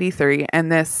 1883,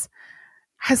 and this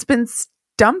has been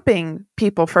stumping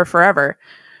people for forever.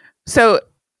 So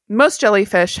most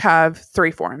jellyfish have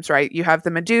three forms, right? You have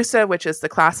the medusa, which is the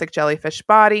classic jellyfish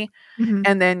body,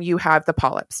 and then you have the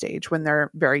polyp stage when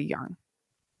they're very young.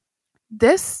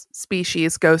 This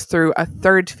species goes through a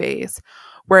third phase,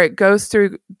 where it goes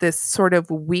through this sort of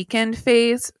weakened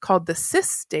phase called the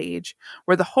cyst stage,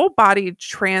 where the whole body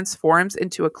transforms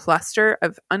into a cluster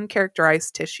of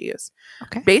uncharacterized tissues.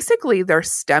 Okay. Basically, their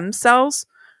stem cells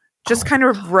just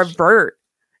revert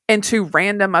into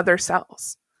random other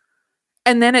cells.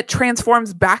 And then it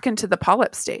transforms back into the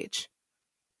polyp stage.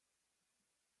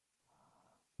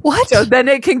 What? So then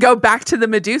it can go back to the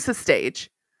medusa stage.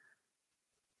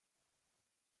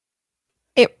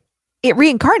 It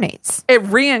reincarnates. It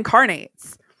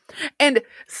reincarnates. And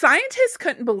scientists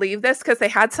couldn't believe this because they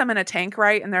had some in a tank,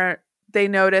 right? And they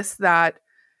noticed that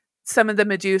some of the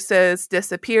medusas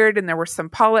disappeared and there were some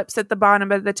polyps at the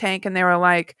bottom of the tank. And they were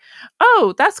like,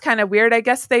 oh, that's kind of weird. I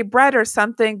guess they bred or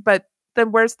something. But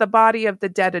then where's the body of the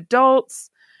dead adults?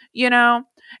 You know?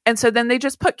 And so then they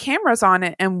just put cameras on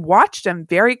it and watched them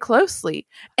very closely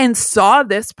and saw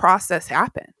this process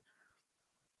happen.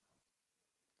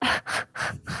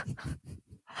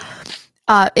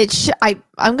 I'm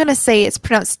going to say it's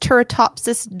pronounced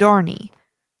Turritopsis dorini.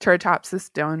 Turritopsis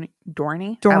dorini?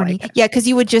 Dorini. Yeah, because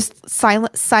you would just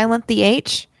silent the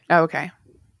H. Oh, okay.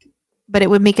 But it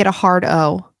would make it a hard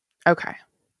O. Okay.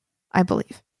 I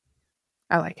believe.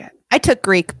 I like it. I took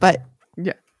Greek, but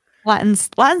yeah, Latin's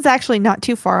actually not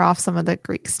too far off some of the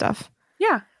Greek stuff.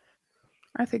 Yeah.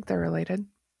 I think they're related.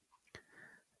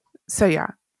 So yeah,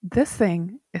 this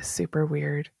thing is super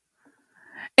weird.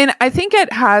 And I think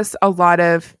it has a lot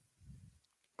of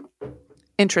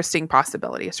interesting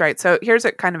possibilities, right? So here's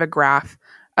a kind of a graph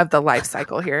of the life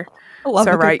cycle here. I love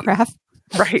a good graph.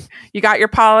 Right. You got your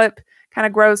polyp, kind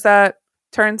of grows up,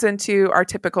 turns into our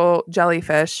typical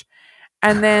jellyfish.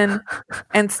 And then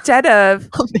instead of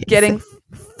getting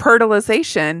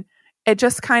fertilization, it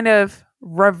just kind of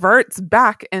reverts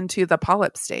back into the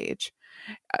polyp stage.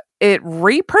 It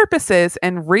repurposes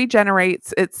and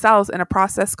regenerates its cells in a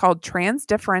process called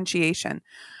transdifferentiation,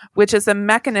 which is a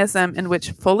mechanism in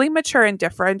which fully mature and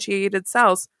differentiated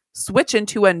cells switch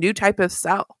into a new type of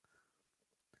cell.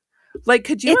 Like,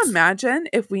 could you imagine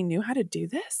if we knew how to do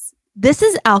this? This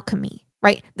is alchemy,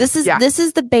 right? This is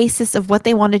the basis of what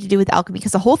they wanted to do with alchemy,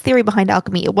 because the whole theory behind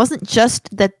alchemy, it wasn't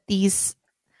just that these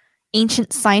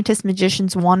ancient scientist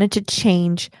magicians wanted to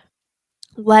change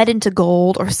lead into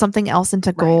gold or something else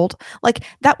into gold. Like,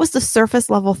 that was the surface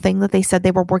level thing that they said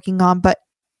they were working on. But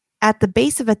at the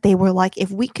base of it, they were like,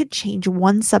 if we could change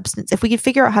one substance, if we could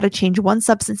figure out how to change one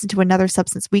substance into another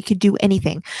substance, we could do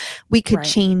anything. We could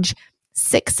change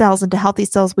sick cells into healthy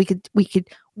cells. We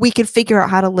could figure out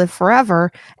how to live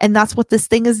forever. And that's what this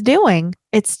thing is doing.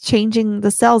 It's changing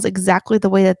the cells exactly the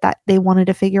way that they wanted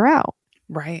to figure out.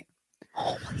 Right.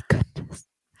 Oh my goodness.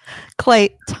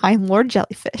 Clay, Time Lord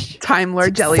jellyfish. Time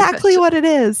Lord jellyfish. Exactly what it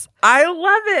is. I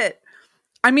love it.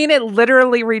 I mean, it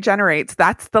literally regenerates.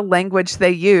 That's the language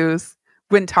they use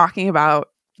when talking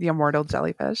about the immortal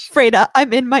jellyfish. Freda,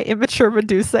 I'm in my immature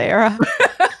Medusa era.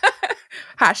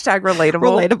 Hashtag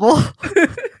relatable.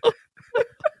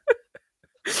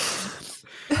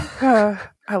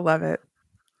 I love it.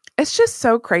 It's just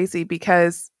so crazy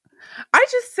because I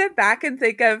just sit back and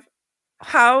think of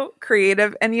how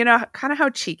creative and, you know, kind of how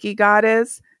cheeky God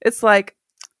is. It's like,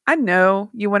 I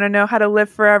know you want to know how to live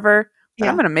forever, but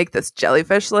I'm going to make this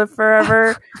jellyfish live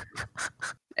forever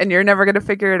and you're never going to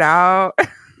figure it out.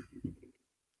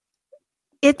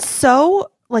 It's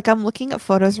so, like, I'm looking at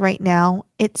photos right now.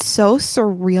 It's so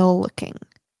surreal looking.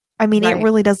 I mean, it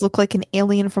really does look like an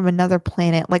alien from another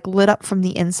planet, like lit up from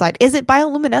the inside. Is it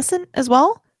bioluminescent as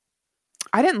well?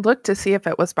 I didn't look to see if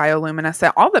it was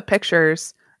bioluminescent. All the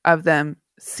pictures of them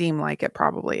seem like it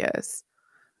probably is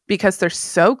because they're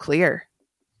so clear.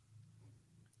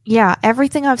 Yeah,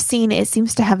 everything I've seen, it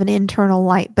seems to have an internal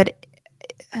light, but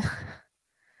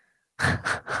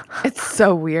it's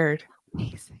so weird.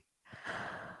 Amazing.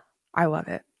 I love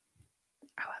it.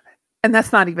 And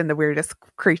that's not even the weirdest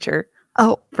creature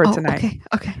for tonight.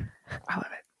 Okay. I love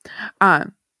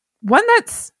it. One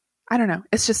that's, I don't know,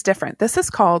 it's just different. This is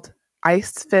called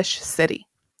Ice Fish City.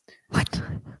 What?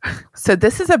 So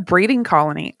this is a breeding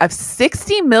colony of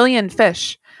 60 million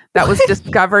fish that was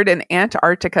discovered in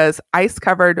Antarctica's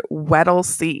ice-covered Weddell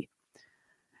Sea.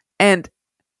 And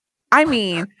I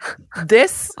mean,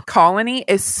 this colony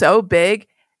is so big,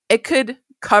 it could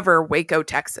cover Waco,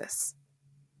 Texas.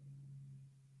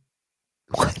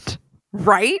 What?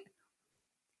 Right?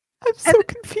 I'm so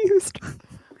confused.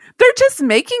 They're just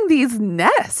making these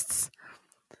nests.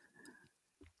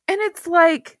 And it's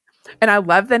like, and I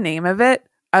love the name of it,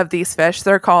 of these fish.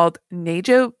 They're called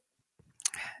Neopagetosis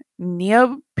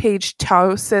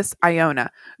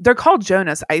iona. They're called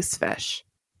Jonah's ice fish.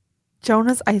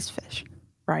 Jonah's ice fish.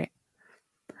 Right.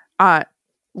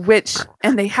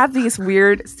 And they have these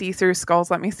weird see-through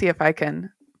skulls. Let me see if I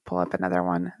can pull up another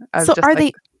one. So are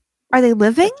they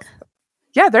living?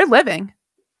 Yeah, they're living.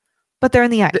 But they're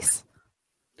in the ice.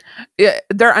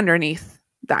 They're underneath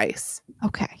the ice.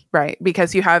 Okay. Right.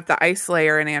 Because you have the ice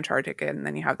layer in Antarctica and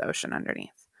then you have the ocean underneath.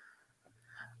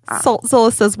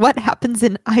 Zola says, what happens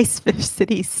in Ice Fish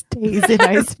City stays in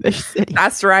Ice Fish City.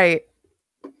 That's right.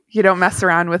 You don't mess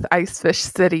around with Ice Fish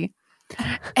City.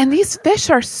 And these fish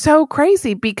are so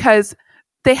crazy because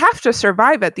they have to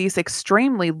survive at these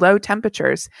extremely low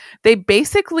temperatures. They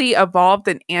basically evolved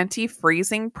an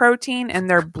anti-freezing protein in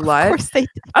their blood.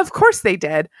 Of course they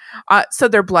did. So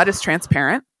their blood is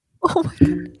transparent. Oh my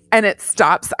God. And it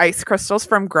stops ice crystals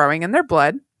from growing in their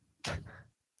blood.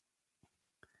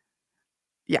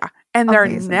 Yeah. And their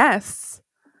nests,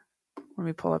 let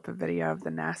me pull up a video of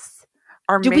the nests,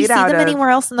 are made out of... Do we see them anywhere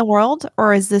else in the world?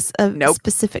 Or is this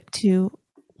specific to...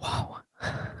 Whoa.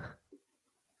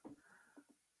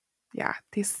 Yeah,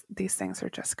 these things are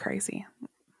just crazy.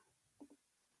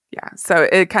 Yeah, so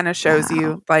it kind of shows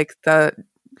you like the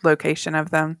location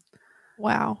of them.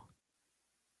 Wow.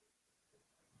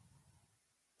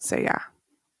 So yeah,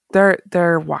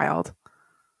 they're wild.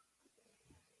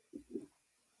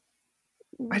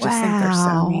 I just think they're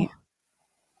so neat.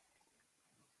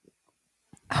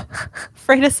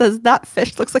 Freda says that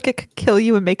fish looks like it could kill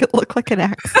you and make it look like an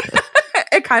accident.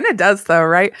 It kind of does though,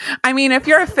 right? I mean, if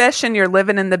you're a fish and you're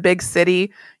living in the big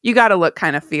city, you got to look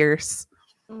kind of fierce.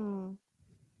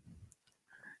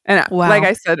 And like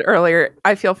I said earlier,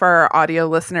 I feel for our audio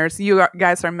listeners. You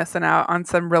guys are missing out on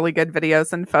some really good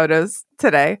videos and photos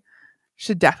today.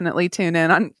 Should definitely tune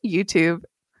in on YouTube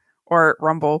or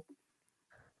Rumble.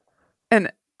 And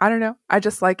I don't know. I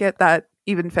just like it that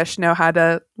even fish know how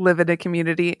to live in a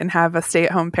community and have a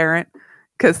stay-at-home parent,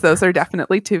 because those are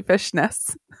definitely two fish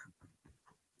nests.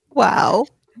 Wow.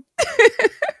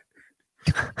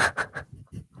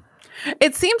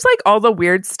 It seems like all the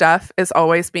weird stuff is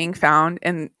always being found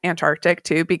in Antarctic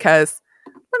too, because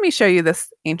let me show you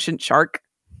this ancient shark.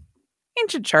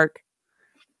 Ancient shark.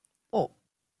 Oh.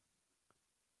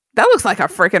 That looks like a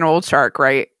freaking old shark,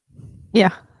 right?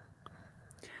 Yeah.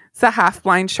 It's a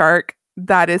half-blind shark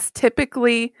that is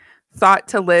typically thought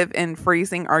to live in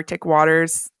freezing Arctic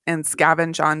waters and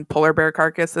scavenge on polar bear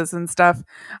carcasses and stuff.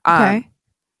 Okay.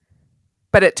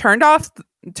 But it turned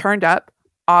up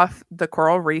off the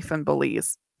coral reef in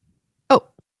Belize. Oh,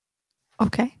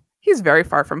 okay. He's very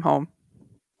far from home.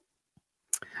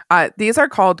 These are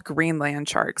called Greenland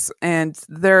sharks, and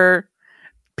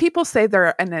people say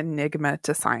they're an enigma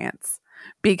to science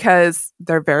because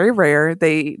they're very rare.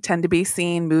 They tend to be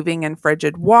seen moving in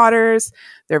frigid waters.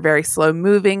 They're very slow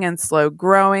moving and slow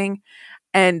growing,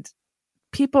 and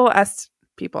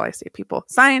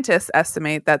scientists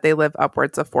estimate that they live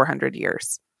upwards of 400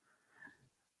 years.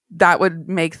 That would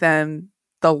make them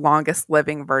the longest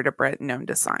living vertebrate known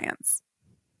to science.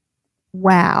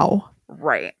 Wow.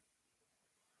 Right.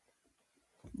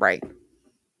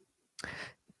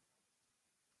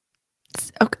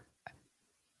 Okay.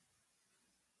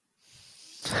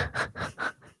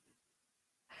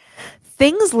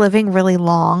 Things living really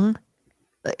long,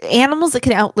 animals that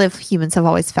can outlive humans have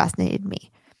always fascinated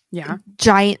me. Yeah.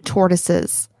 Giant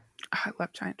tortoises. Oh, I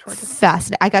love giant tortoises.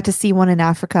 Fascinating. I got to see one in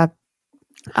Africa.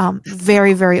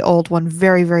 Very, very old one,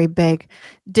 very, very big.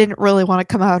 Didn't really want to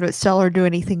come out of its shell or do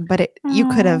anything, but you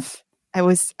could have.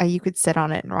 You could sit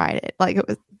on it and ride it. Like it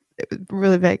was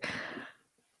really big.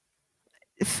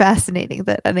 Fascinating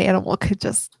that an animal could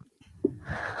just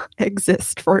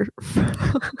exist for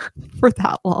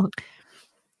that long,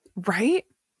 right?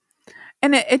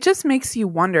 And it just makes you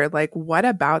wonder, like, what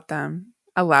about them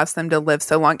allows them to live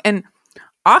so long? And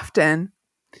often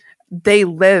they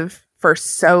live for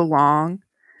so long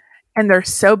and they're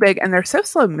so big and they're so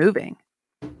slow moving.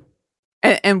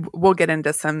 And we'll get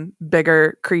into some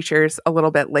bigger creatures a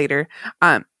little bit later.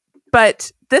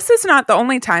 But this is not the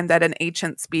only time that an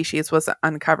ancient species was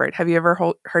uncovered. Have you ever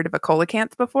heard of a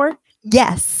coelacanth before?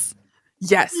 Yes.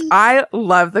 Yes, I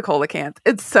love the coelacanth.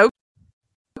 It's so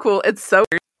cool. It's so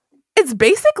weird. It's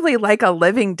basically like a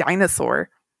living dinosaur.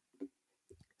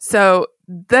 So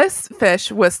this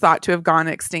fish was thought to have gone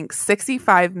extinct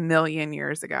 65 million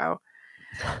years ago,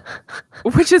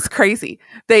 which is crazy.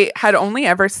 They had only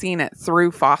ever seen it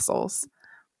through fossils.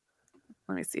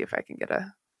 Let me see if I can get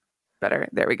a better.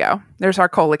 There we go. There's our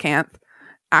coelacanth,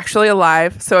 actually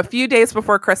alive. So a few days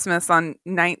before Christmas on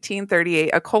 1938,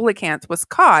 a coelacanth was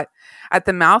caught at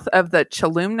the mouth of the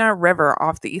Chilumna River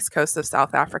off the east coast of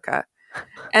South Africa.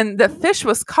 And the fish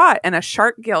was caught in a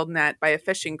shark gill net by a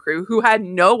fishing crew who had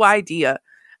no idea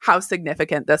how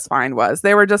significant this find was.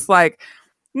 They were just like,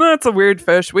 that's a weird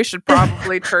fish. We should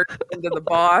probably turn it into the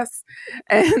boss.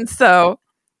 And so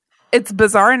it's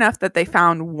bizarre enough that they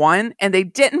found one and they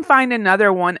didn't find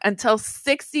another one until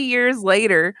 60 years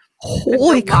later.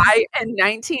 Holy July in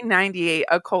 1998,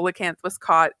 a coelacanth was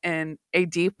caught in a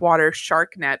deep water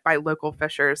shark net by local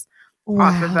fishers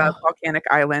off of a volcanic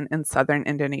island in southern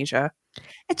Indonesia.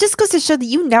 It just goes to show that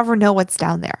you never know what's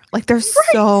down there. Like there's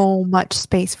so much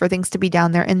space for things to be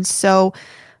down there. And so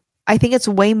I think it's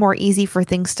way more easy for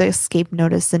things to escape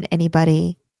notice than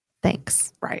anybody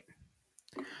thinks. Right.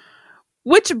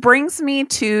 Which brings me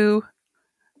to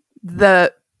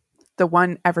the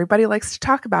one everybody likes to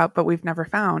talk about, but we've never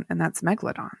found, and that's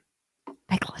Megalodon.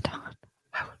 Megalodon.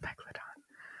 Oh,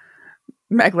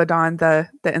 Megalodon,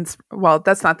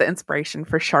 that's not the inspiration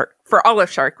for all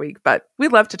of Shark Week, but we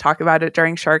love to talk about it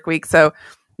during Shark Week. So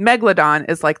Megalodon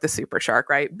is like the super shark,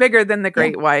 right? Bigger than the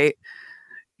great white.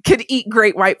 Could eat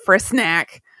great white for a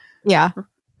snack. Yeah.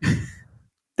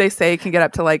 They say it can get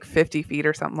up to like 50 feet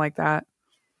or something like that.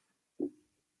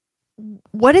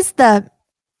 What is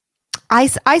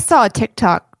I saw a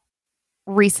TikTok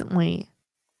recently.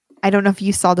 I don't know if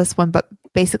you saw this one, but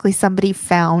basically somebody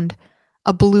found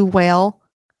a blue whale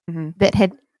that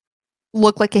had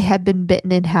looked like it had been bitten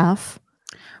in half.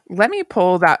 Let me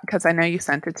pull that because I know you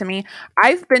sent it to me.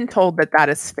 I've been told that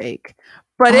is fake,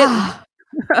 but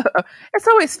it's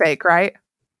always fake, right?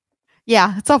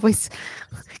 Yeah, it's always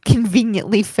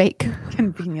conveniently fake.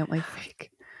 Conveniently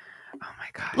fake. Oh my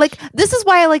gosh. Like, this is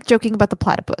why I like joking about the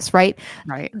platypus, right?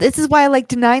 Right. This is why I like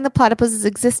denying the platypus's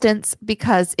existence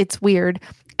because it's weird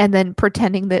and then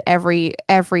pretending that every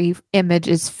image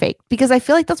is fake. Because I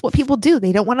feel like that's what people do.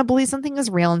 They don't want to believe something is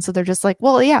real. And so they're just like,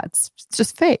 well, yeah, it's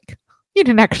just fake. You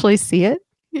didn't actually see it.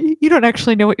 You don't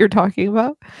actually know what you're talking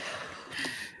about.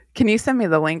 Can you send me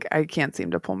the link? I can't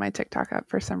seem to pull my TikTok up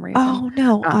for some reason. Oh,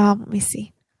 no. Let me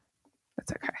see.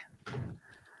 That's okay.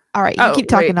 All right. You keep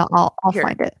talking. Wait. I'll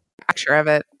find it. Picture of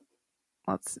it.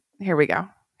 Here we go.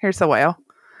 Here's the whale.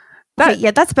 That's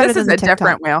better than the TikTok. This is a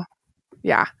different whale.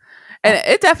 Yeah. And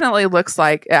it definitely looks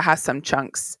like it has some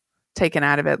chunks taken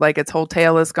out of it. Like its whole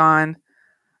tail is gone.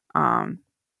 And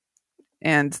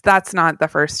that's not the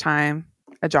first time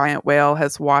a giant whale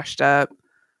has washed up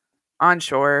on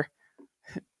shore,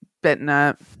 bitten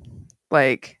up.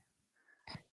 Like,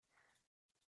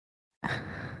 it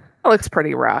looks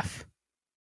pretty rough.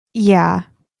 Yeah.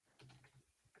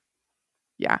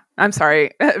 Yeah. I'm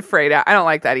sorry, Freda. I don't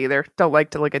like that either. Don't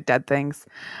like to look at dead things.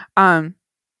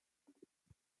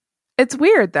 It's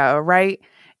weird though, right?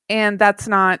 And that's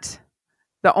not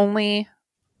the only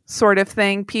sort of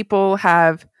thing. People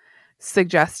have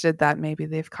suggested that maybe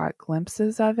they've caught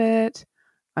glimpses of it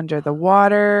under the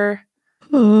water.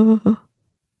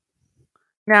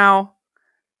 Now,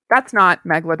 that's not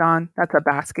Megalodon. That's a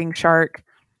basking shark.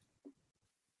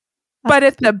 But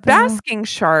if the basking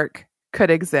shark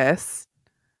could exist,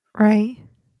 right?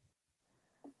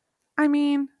 I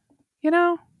mean,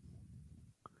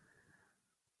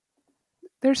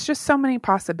 there's just so many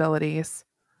possibilities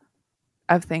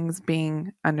of things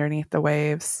being underneath the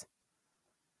waves.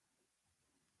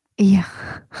 Yeah.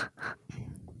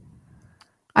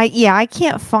 I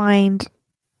can't find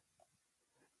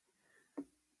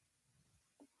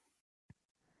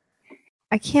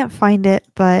it,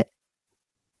 but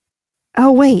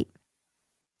oh wait.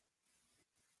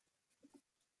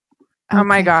 Okay. Oh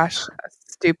my gosh, a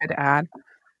stupid ad.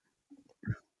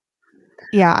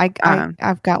 Yeah,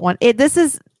 I've got one. You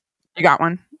got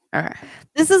one? Okay.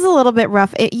 This is a little bit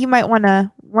rough. You might want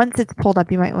to, once it's pulled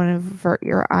up, you might want to avert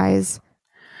your eyes.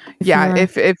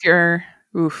 If you're,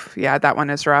 that one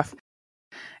is rough.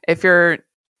 If you're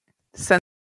sensitive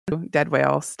to dead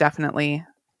whales, definitely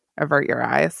avert your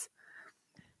eyes.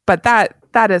 But that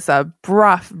is a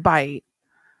rough bite.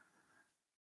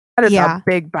 That is a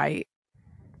big bite.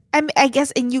 I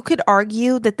guess, and you could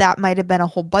argue that might have been a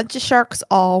whole bunch of sharks,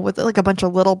 all with like a bunch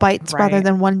of little bites rather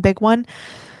than one big one.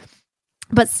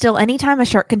 But still, anytime a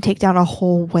shark can take down a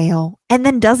whole whale and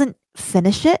then doesn't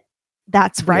finish it,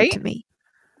 that's weird to me.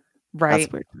 Right.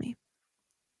 That's weird to me.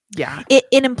 Yeah. It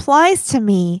implies to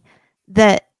me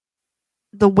that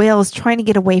the whale is trying to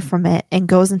get away from it and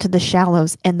goes into the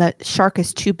shallows, and the shark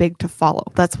is too big to follow.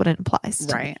 That's what it implies.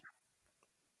 Right.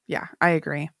 Yeah, I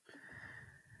agree.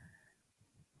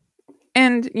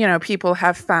 And, people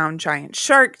have found giant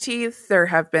shark teeth. There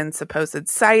have been supposed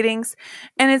sightings.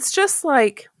 And it's just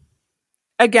like,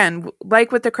 again,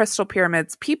 like with the crystal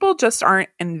pyramids, people just aren't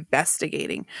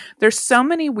investigating. There's so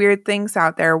many weird things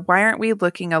out there. Why aren't we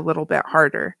looking a little bit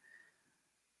harder?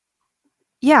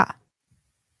 Yeah.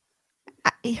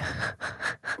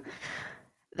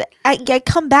 I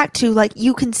come back to, like,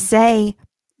 you can say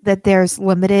that there's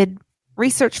limited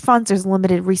research funds, there's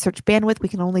limited research bandwidth, we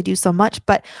can only do so much,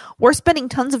 but we're spending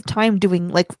tons of time doing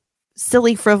like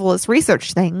silly, frivolous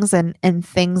research things and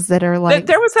things that are like...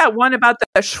 There was that one about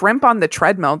the shrimp on the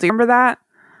treadmill. Do you remember that?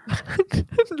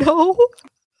 No.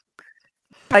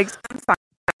 Like,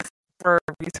 for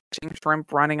researching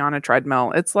shrimp running on a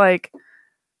treadmill. It's like,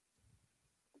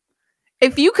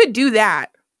 if you could do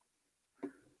that,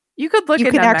 you could look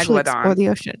into actually Megalodon. Explore the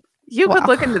ocean. You could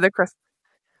look into the crystal.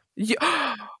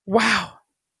 Wow.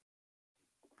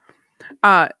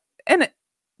 And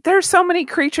there's so many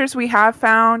creatures we have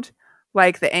found,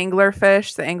 like the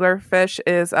anglerfish. The anglerfish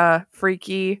is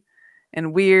freaky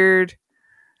and weird.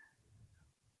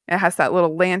 It has that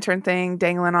little lantern thing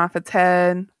dangling off its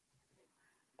head.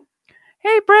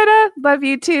 Hey, Britta, love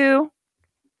you too.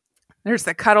 There's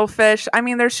the cuttlefish. I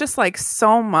mean, there's just like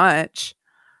so much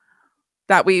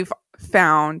that we've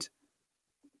found.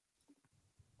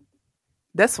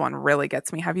 This one really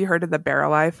gets me. Have you heard of the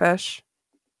barrel eye fish?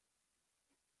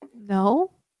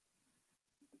 No.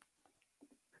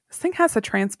 This thing has a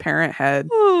transparent head.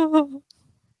 I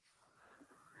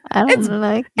don't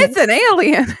like it. It's an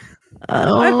alien.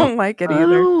 I don't like it either. I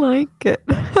don't like it.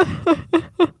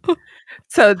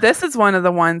 So this is one of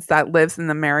the ones that lives in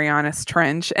the Marianas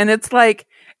Trench. And it's like,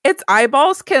 its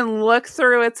eyeballs can look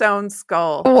through its own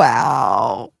skull.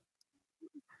 Wow.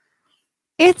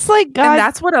 It's like God. And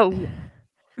that's what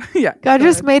yeah. God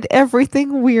just made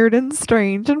everything weird and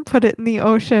strange and put it in the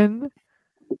ocean.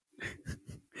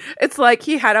 It's like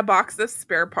he had a box of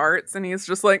spare parts and he's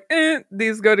just like,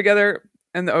 these go together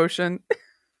in the ocean.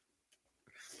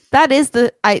 That is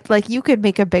you could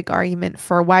make a big argument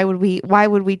for why would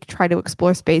we try to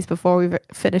explore space before we've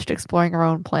finished exploring our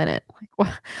own planet?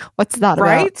 Like, what's that about?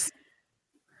 Right?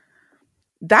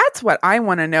 That's what I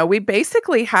want to know. We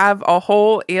basically have a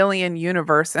whole alien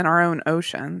universe in our own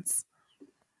oceans.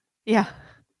 Yeah.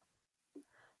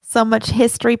 So much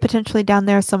history potentially down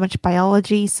there, so much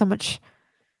biology, so much.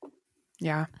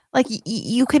 Yeah. Like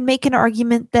you could make an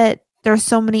argument that there are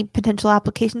so many potential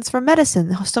applications for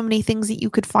medicine, so many things that you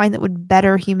could find that would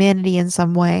better humanity in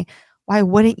some way. Why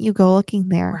wouldn't you go looking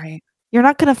there? Right. You're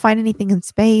not going to find anything in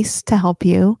space to help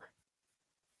you.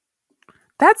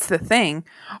 That's the thing.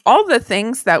 All the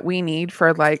things that we need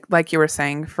for like you were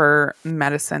saying, for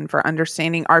medicine, for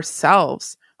understanding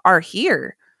ourselves are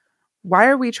here. Why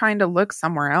are we trying to look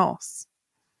somewhere else?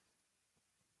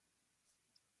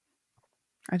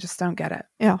 I just don't get it.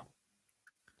 Yeah.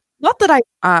 Not that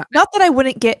I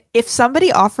wouldn't get, if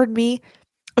somebody offered me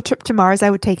a trip to Mars, I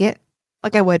would take it.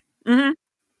 Like I would. Mm-hmm.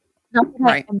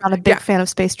 Right. I'm not a big fan of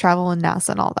space travel and NASA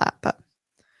and all that, but.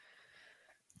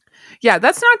 Yeah,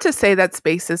 that's not to say that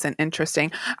space isn't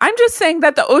interesting. I'm just saying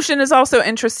that the ocean is also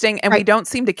interesting and we don't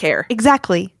seem to care.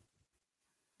 Exactly.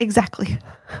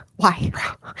 Why?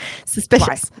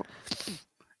 Suspicious. Why?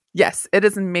 Yes, it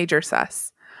is major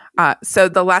sus. So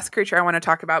the last creature I want to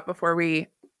talk about before we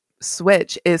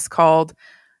switch is called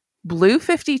Blue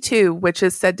 52, which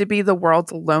is said to be the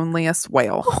world's loneliest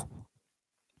whale. Oh.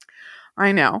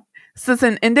 I know. This is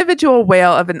an individual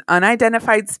whale of an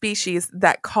unidentified species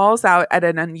that calls out at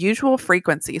an unusual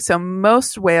frequency. So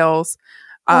most whales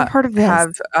heard of this.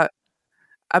 have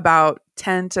about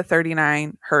 10 to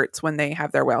 39 hertz when they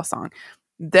have their whale song.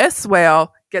 This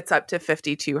whale gets up to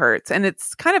 52 hertz, and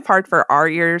it's kind of hard for our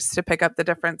ears to pick up the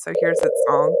difference. So here's its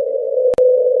song.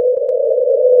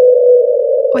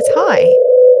 Oh, it's high.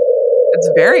 It's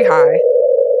very high.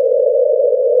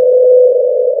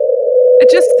 It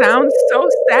just sounds so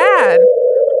sad.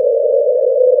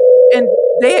 And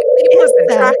people have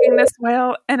been tracking this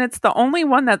whale, and it's the only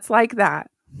one that's like that.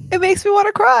 It makes me want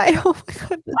to cry. Oh my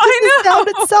goodness. I know. The sound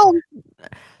itself.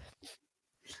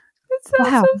 It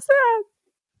sounds so sad.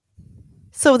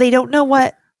 So they don't know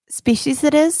what species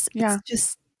it is? Yeah. It's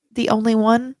just the only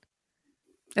one?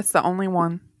 It's the only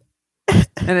one.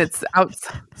 And it's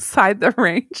outside the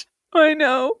range. I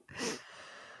know.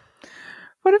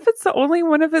 What if it's the only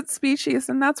one of its species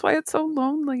and that's why it's so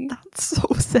lonely? That's so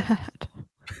sad.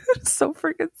 It's so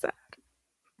freaking sad.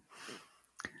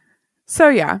 So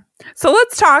yeah. So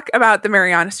let's talk about the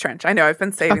Marianas Trench. I know I've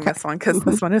been saving this one because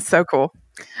this one is so cool.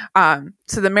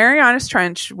 So the Marianas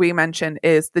Trench we mentioned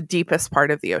is the deepest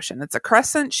part of the ocean. It's a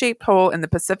crescent-shaped hole in the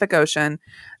Pacific Ocean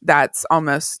that's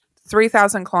almost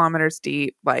 3,000 kilometers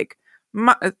deep, like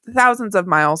thousands of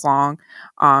miles long,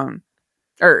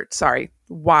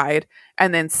 wide,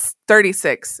 and then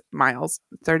 36,000 miles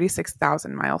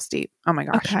deep. Oh my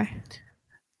gosh. Okay.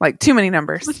 Like too many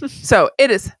numbers. So it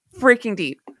is freaking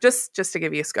deep. Just to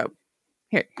give you a scope.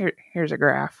 Here's a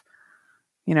graph.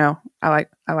 You know, I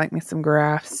like me some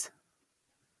graphs.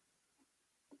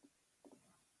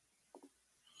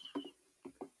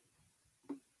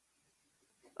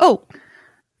 Oh.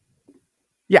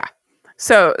 Yeah.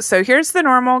 So here's the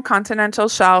normal continental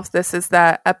shelf. This is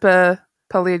the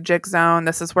epipelagic zone.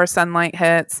 This is where sunlight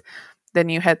hits. Then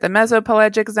you hit the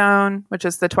mesopelagic zone, which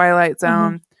is the twilight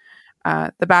zone.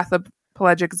 The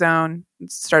bathypelagic zone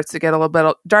starts to get a little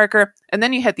bit darker. And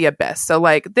then you hit the abyss. So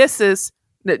like this is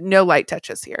no light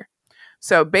touches here.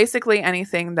 So basically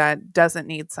anything that doesn't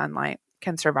need sunlight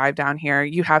can survive down here.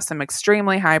 You have some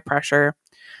extremely high pressure.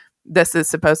 This is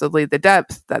supposedly the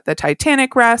depth that the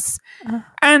Titanic rests.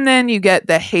 And then you get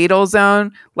the Hadal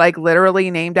zone, like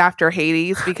literally named after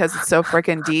Hades because it's so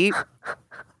freaking deep.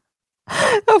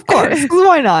 Of course.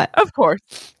 Why not? Of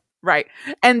course. Right.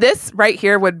 And this right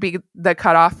here would be the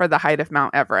cutoff for the height of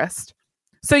Mount Everest.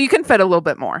 So you can fit a little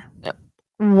bit more.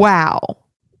 Wow.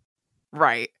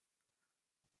 Right.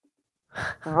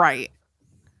 Right.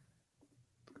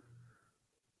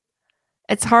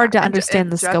 It's hard to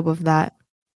understand the scope of that.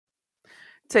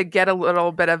 To get a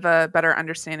little bit of a better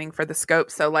understanding for the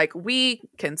scope. So like we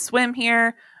can swim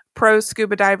here. Pro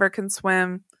scuba diver can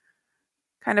swim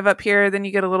kind of up here. Then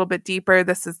you get a little bit deeper.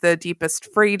 This is the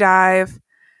deepest free dive.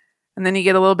 And then you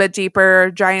get a little bit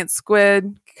deeper, giant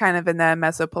squid kind of in the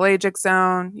mesopelagic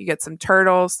zone. You get some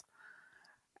turtles.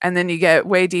 And then you get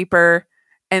way deeper.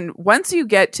 And once you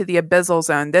get to the abyssal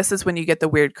zone, this is when you get the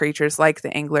weird creatures like the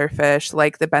anglerfish,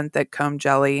 like the benthic comb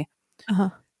jelly.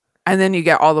 And then you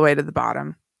get all the way to the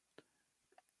bottom.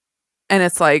 And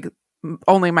it's like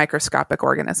only microscopic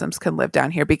organisms can live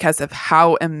down here because of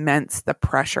how immense the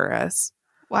pressure is.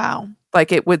 Wow.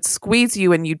 Like it would squeeze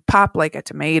you and you'd pop like a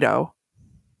tomato.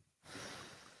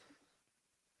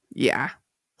 Yeah.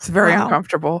 It's very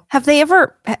uncomfortable. Have they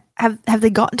ever have they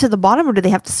gotten to the bottom or do they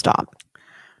have to stop?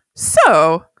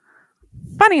 So,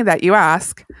 funny that you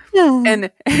ask.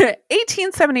 In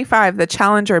 1875, the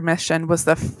Challenger mission was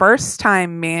the first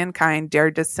time mankind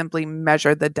dared to simply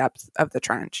measure the depth of the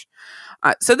trench.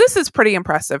 So this is pretty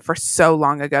impressive for so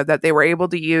long ago that they were able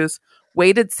to use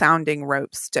weighted sounding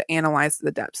ropes to analyze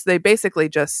the depths. They basically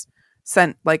just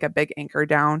sent like a big anchor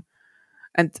down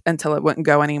until it wouldn't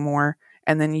go anymore,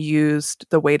 and then used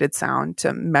the weighted sound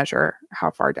to measure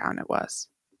how far down it was.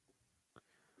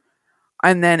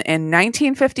 And then in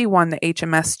 1951, the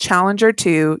HMS Challenger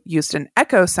 2 used an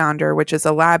echo sounder, which is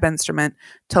a lab instrument,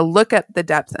 to look at the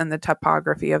depth and the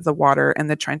topography of the water in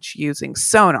the trench using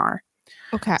sonar.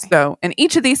 Okay. So in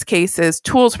each of these cases,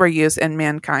 tools were used and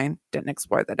mankind didn't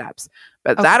explore the depths.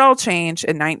 But that all changed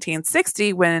in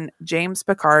 1960 when James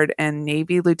Pickard and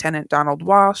Navy Lieutenant Donald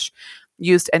Walsh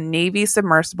used a Navy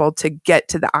submersible to get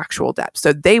to the actual depth.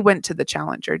 So they went to the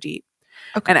Challenger deep.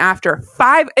 And after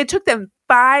it took them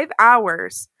 5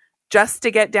 hours just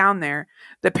to get down there.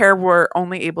 The pair were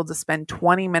only able to spend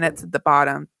 20 minutes at the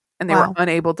bottom, and they were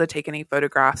unable to take any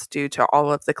photographs due to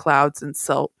all of the clouds and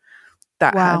silt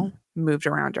that had moved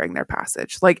around during their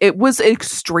passage. Like, it was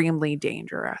extremely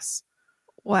dangerous.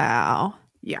 Wow.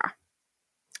 Yeah.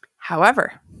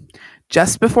 However,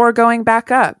 just before going back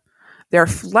up, their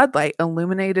floodlight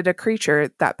illuminated a creature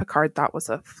that Pickard thought was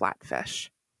a flatfish.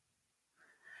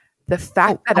 The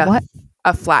fact that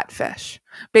a flatfish,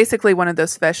 basically one of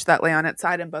those fish that lay on its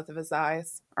side and both of his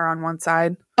eyes are on one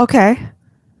side. Okay.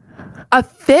 A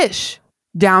fish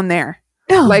down there.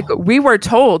 No. Like we were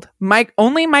told,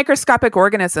 only microscopic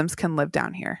organisms can live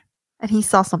down here. And he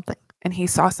saw something.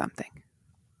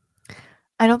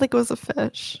 I don't think it was a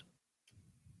fish.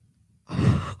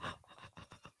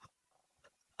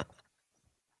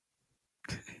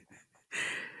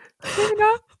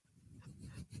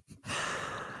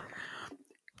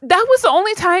 That was the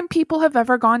only time people have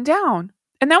ever gone down,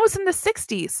 and that was in the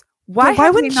 60s.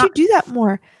 Why wouldn't you do that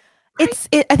more? Right?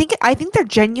 I think they're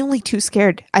genuinely too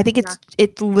scared. I think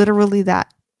it's literally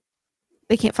that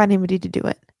they can't find anybody to do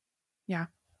it. Yeah.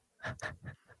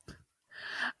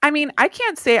 I mean, I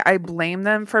can't say I blame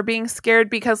them for being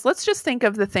scared, because let's just think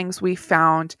of the things we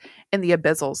found in the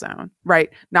abyssal zone,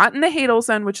 right? Not in the Hadal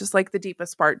zone, which is like the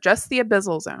deepest part, just the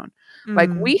abyssal zone.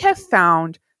 Like we have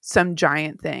found some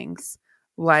giant things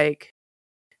like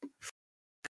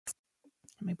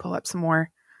Let me pull up some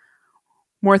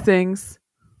more things.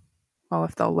 Well,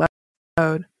 if they'll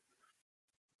load.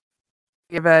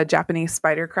 You have a Japanese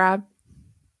spider crab?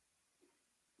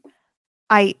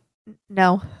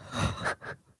 No.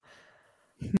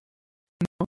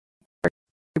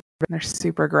 They're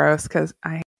super gross because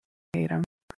I hate them.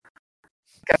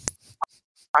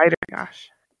 Spider, gosh.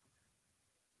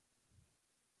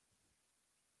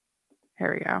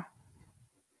 Here we go.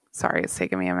 Sorry, it's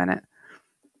taking me a minute.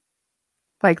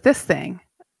 Like this thing.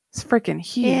 It's freaking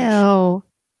huge. Ew.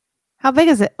 How big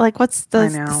is it? Like, what's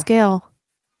the scale?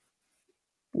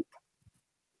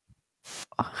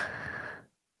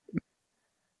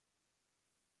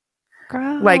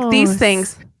 Gross. Like these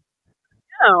things.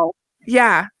 No.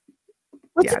 Yeah.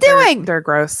 What's it doing? They're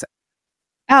gross.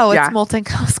 Oh, it's molten.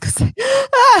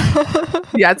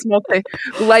 Yeah, it's molten.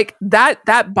 Like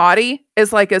that body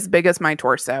is like as big as my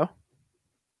torso.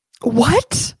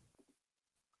 What?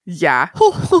 Yeah.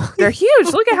 They're huge.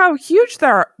 Look at how huge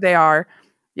they are.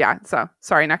 Yeah, so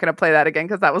sorry, not going to play that again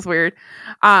because that was weird.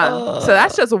 So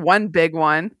that's just one big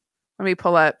one. Let me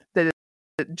pull up the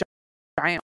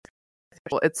giant.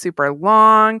 It's super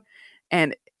long,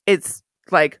 and it's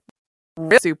like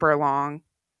super long.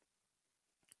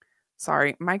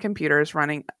 Sorry, my computer is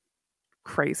running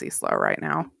crazy slow right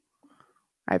now.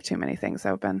 I have too many things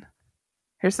open.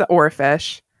 Here's the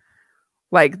oarfish.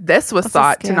 Like this was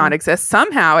thought to not exist.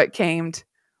 Somehow it came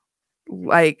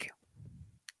like,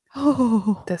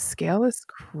 the scale is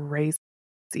crazy.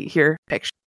 Here, picture.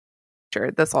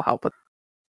 This will help with.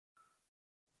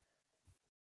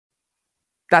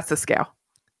 That's the scale.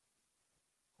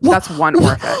 That's one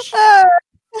oarfish. I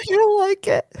don't like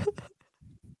it.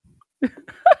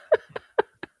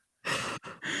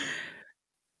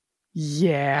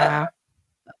 Yeah.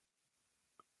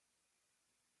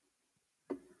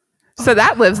 So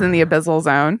that lives in the abyssal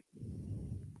zone.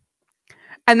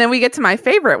 And then we get to my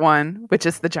favorite one, which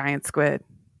is the giant squid.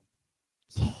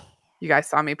 Yeah. You guys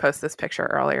saw me post this picture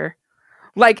earlier.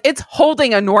 Like it's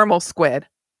holding a normal squid.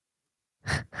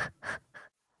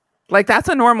 Like that's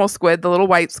a normal squid, the little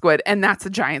white squid, and that's a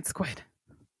giant squid.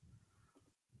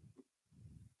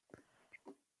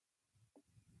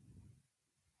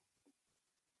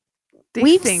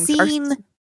 We've seen.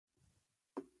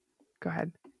 Go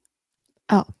ahead.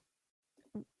 Oh,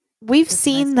 we've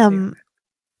seen them.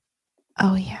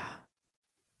 Oh yeah.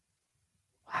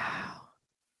 Wow.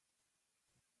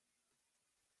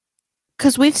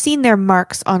 Because we've seen their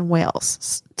marks on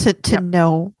whales to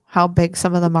know how big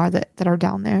some of them are that are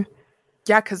down there.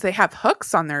 Yeah, because they have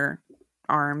hooks on their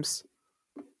arms.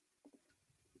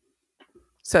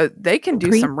 So they can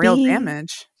do some real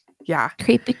damage. Yeah.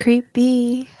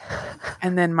 Creepy.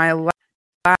 And then my last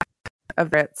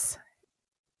of it's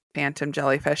phantom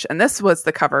jellyfish. And this was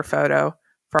the cover photo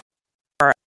for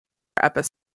our episode.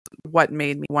 What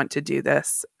made me want to do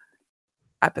this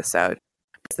episode.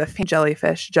 The phantom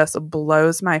jellyfish just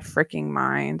blows my freaking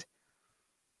mind.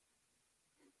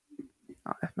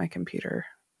 Oh, if my computer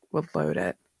would load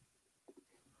it.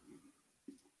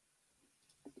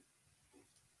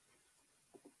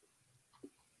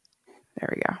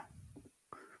 There we go.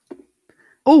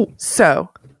 Oh, so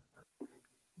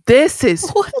this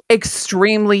is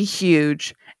extremely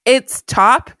huge. Its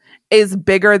top is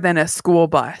bigger than a school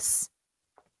bus.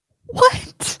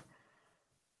 What?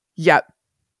 Yep.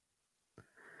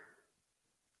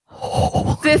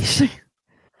 This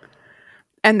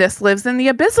lives in the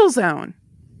abyssal zone.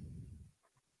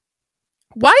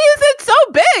 Why is it so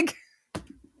big?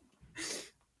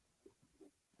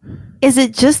 Is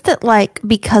it just that, like,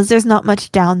 because there's not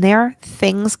much down there,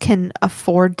 things can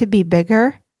afford to be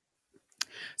bigger?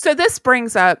 So this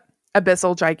brings up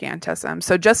abyssal gigantism.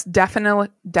 So just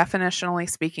definitionally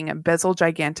speaking, abyssal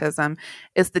gigantism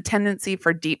is the tendency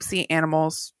for deep sea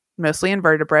animals, mostly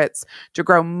invertebrates, to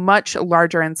grow much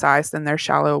larger in size than their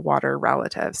shallow water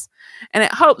relatives. And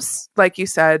it helps, like you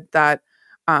said, that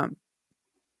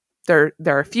there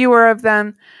are fewer of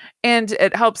them, and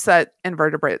it helps that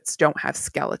invertebrates don't have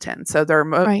skeletons. So they're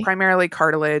primarily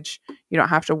cartilage. You don't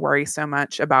have to worry so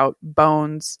much about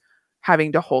bones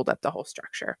having to hold up the whole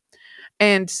structure.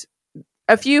 And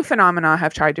a few phenomena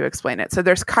have tried to explain it. So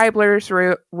there's Kybler's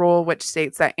rule, which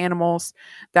states that animals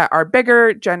that are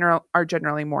bigger are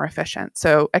generally more efficient.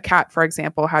 So a cat, for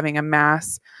example, having a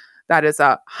mass that is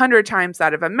 100 times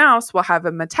that of a mouse will have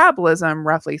a metabolism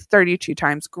roughly 32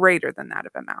 times greater than that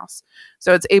of a mouse.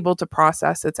 So it's able to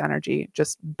process its energy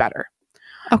just better.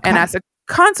 Okay. And as a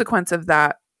consequence of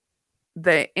that,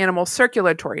 the animal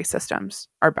circulatory systems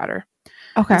are better.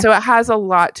 Okay. And so it has a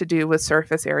lot to do with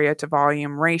surface area to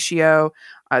volume ratio,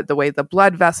 the way the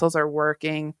blood vessels are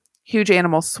working. huge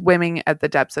animals swimming at the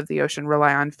depths of the ocean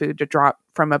rely on food to drop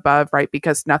from above, right?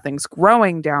 Because nothing's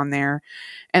growing down there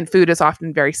and food is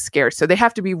often very scarce. So they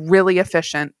have to be really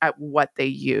efficient at what they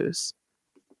use.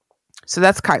 So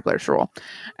that's Kepler's rule.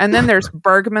 And then there's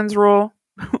Bergman's rule.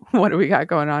 What do we got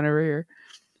going on over here?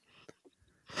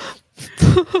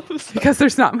 Because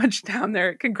there's not much down there.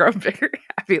 It can grow bigger.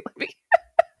 Happy Libby.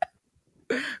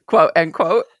 Quote, end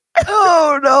quote.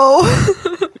 Oh, no.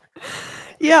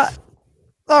 Yeah.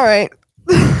 All right.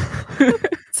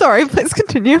 Sorry, please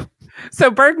continue.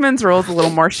 So Bergman's rule is a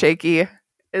little more shaky.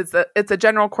 It's a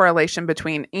general correlation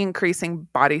between increasing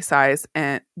body size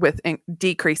and with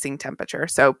decreasing temperature.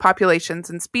 So populations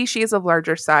and species of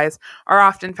larger size are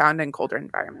often found in colder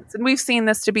environments. And we've seen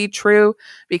this to be true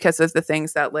because of the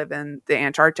things that live in the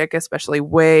Antarctic, especially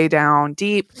way down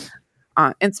deep.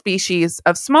 And species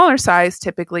of smaller size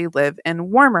typically live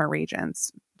in warmer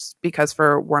regions because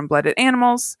for warm-blooded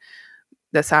animals,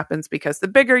 this happens because the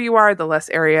bigger you are, the less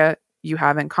area you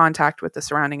have in contact with the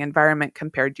surrounding environment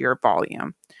compared to your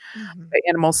volume. Mm-hmm. By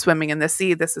animals swimming in the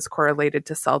sea, this is correlated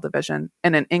to cell division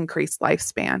and an increased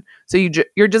lifespan. So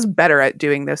you're just better at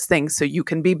doing those things so you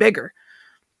can be bigger.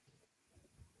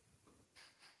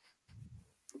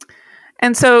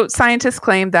 And so scientists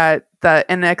claim that the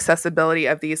inaccessibility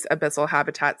of these abyssal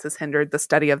habitats has hindered the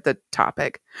study of the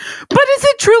topic. But is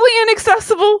it truly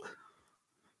inaccessible?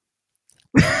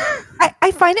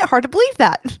 I find it hard to believe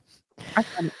that. I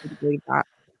find it hard to believe that.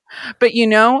 But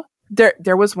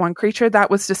there was one creature that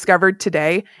was discovered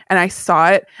today, and I saw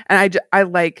it, and I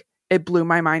like it blew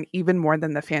my mind even more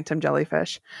than the phantom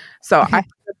jellyfish. So I have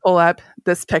to pull up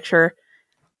this picture.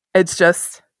 It's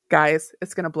just, guys,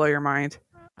 it's gonna blow your mind.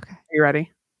 Okay, are you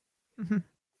ready? Mm-hmm.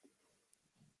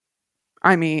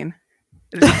 I mean,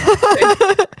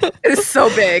 it is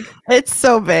so big. It's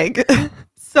so big.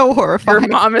 So horrifying. Your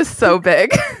mom is so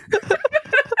big.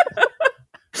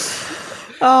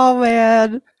 Oh,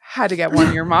 man. Had to get one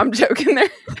of your mom joke in there.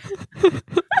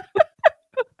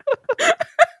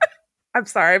 I'm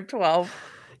sorry, I'm 12.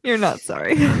 You're not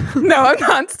sorry. No, I'm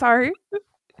not sorry.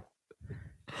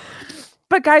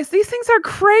 But guys, these things are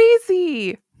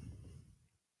crazy.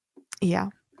 Yeah.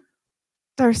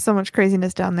 There's so much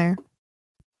craziness down there.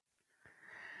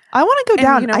 I want to go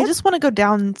down. I just want to go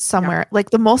down somewhere. Yeah.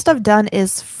 Like the most I've done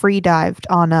is free dived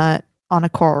on a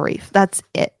coral reef. That's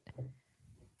it.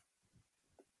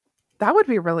 That would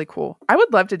be really cool. I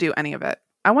would love to do any of it.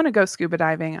 I want to go scuba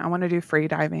diving. I want to do free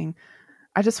diving.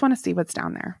 I just want to see what's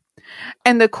down there.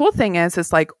 And the cool thing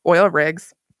is like oil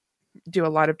rigs do a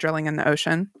lot of drilling in the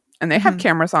ocean and they have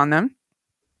cameras on them.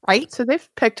 Right? So they've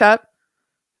picked up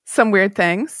some weird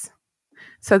things.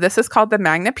 So this is called the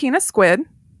Magnapina squid.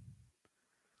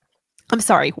 I'm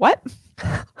sorry, what?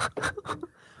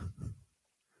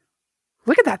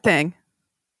 Look at that thing.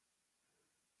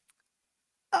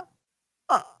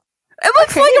 It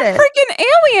looks like a freaking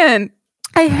alien.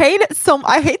 I hate it so.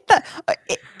 I hate that.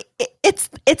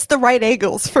 It's the right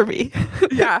angles for me.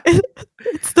 Yeah,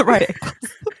 it's the right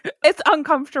angles. It's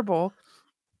uncomfortable.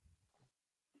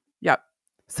 Yep.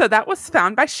 So that was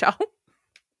found by Shell.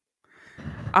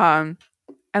 And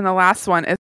the last one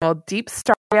is called Deep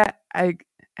Staria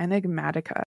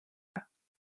Enigmatica.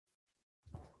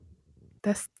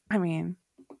 This, I mean,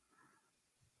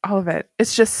 all of it.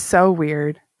 It's just so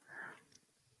weird.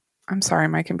 I'm sorry,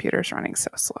 my computer's running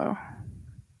so slow.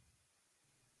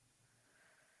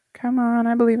 Come on,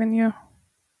 I believe in you.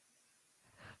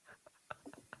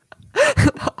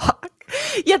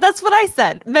 Yeah, that's what I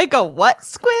said. Mega what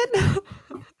squid?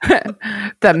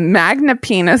 The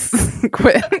Magnapina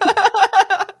squid.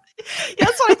 Yeah,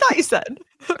 that's what I thought you said.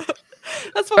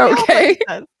 That's what okay.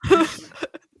 I said.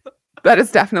 That is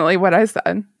definitely what I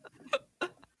said.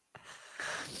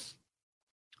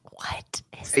 What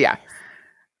is this?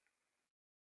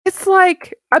 It's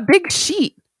like a big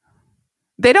sheet.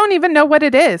 They don't even know what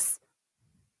it is.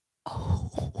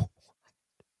 Oh.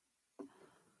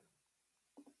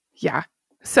 Yeah.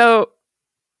 So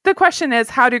the question is,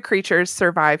 how do creatures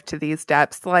survive to these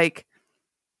depths? Like,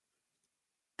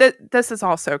 this is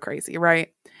all so crazy,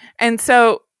 right? And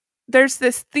so there's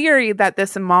this theory that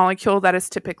this molecule that is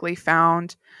typically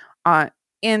found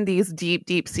in these deep,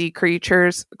 deep sea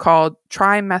creatures called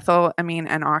trimethylamine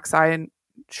N-oxide,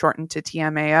 shortened to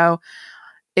TMAO,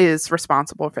 is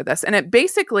responsible for this. And it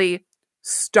basically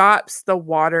stops the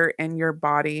water in your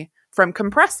body from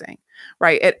compressing,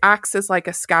 right? It acts as like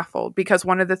a scaffold because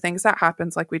one of the things that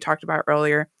happens, like we talked about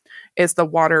earlier, is the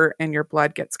water in your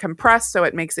blood gets compressed. So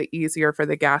it makes it easier for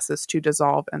the gases to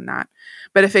dissolve in that.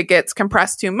 But if it gets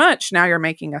compressed too much, now you're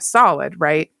making a solid,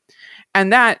 right?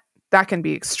 And that can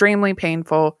be extremely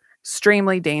painful,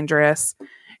 extremely dangerous.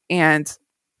 And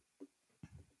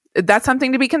that's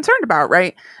something to be concerned about,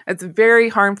 right? It's very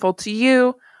harmful to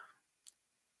you.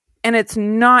 And it's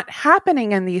not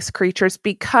happening in these creatures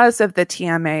because of the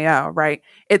TMAO, right?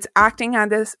 It's acting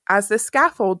as the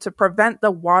scaffold to prevent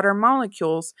the water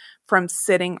molecules from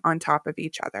sitting on top of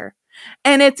each other.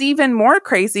 And it's even more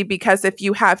crazy because if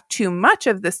you have too much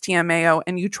of this TMAO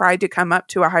and you try to come up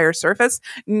to a higher surface,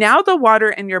 now the water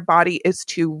in your body is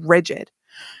too rigid.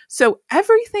 So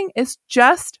everything is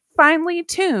just finely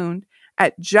tuned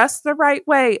at just the right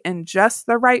way and just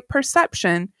the right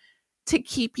perception to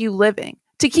keep you living,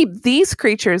 to keep these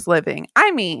creatures living.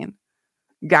 I mean,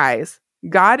 guys,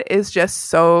 God is just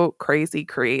so crazy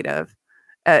creative.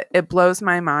 It blows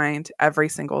my mind every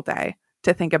single day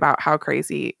to think about how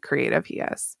crazy creative he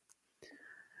is.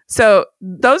 So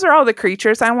those are all the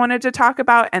creatures I wanted to talk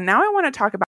about. And now I want to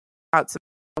talk about some,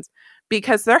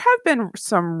 because there have been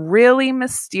some really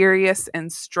mysterious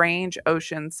and strange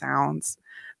ocean sounds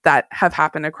that have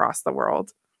happened across the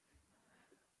world.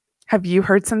 Have you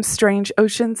heard some strange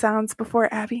ocean sounds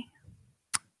before, Abby?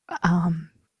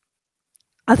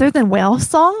 Other than whale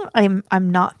song,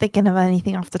 I'm not thinking of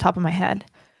anything off the top of my head.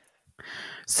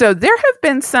 So there have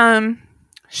been some,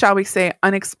 shall we say,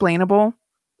 unexplainable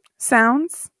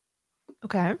sounds.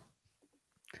 Okay.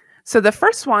 So the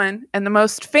first one and the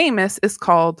most famous is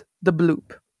called the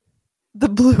bloop. The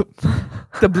bloop.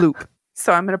 The bloop.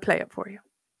 So I'm going to play it for you.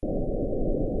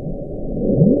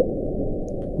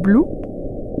 Bloop.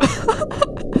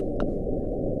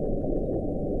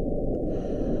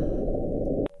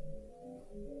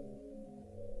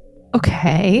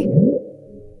 Okay.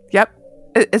 Yep.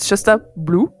 It's just a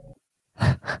bloop.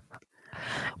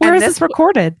 Where is this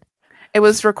recorded? It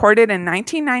was recorded in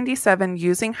 1997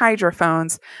 using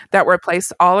hydrophones that were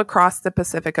placed all across the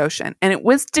Pacific Ocean. And it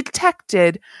was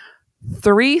detected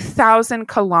 3,000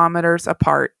 kilometers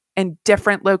apart in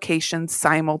different locations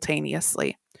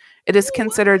simultaneously. It is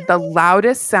considered the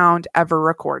loudest sound ever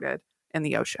recorded in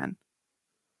the ocean.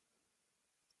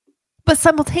 But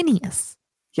simultaneous.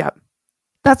 Yep.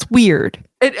 That's weird.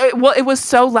 It was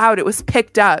so loud, it was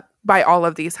picked up by all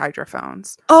of these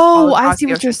hydrophones. Oh, I see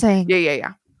what you're saying.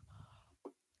 Yeah.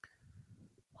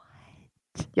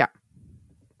 What? Yeah.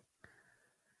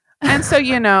 And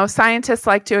so, scientists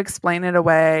like to explain it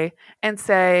away and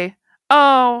say,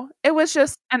 oh, it was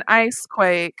just an ice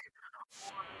quake.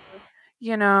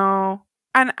 An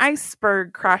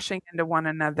iceberg crashing into one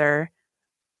another.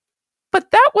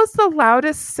 But that was the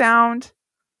loudest sound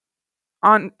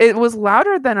it was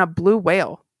louder than a blue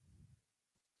whale.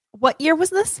 What year was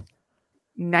this?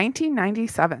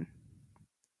 1997.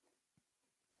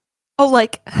 Oh,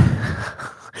 like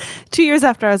 2 years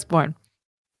after I was born.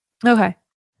 Okay.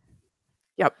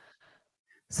 Yep.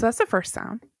 So that's the first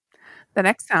sound. The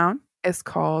next sound is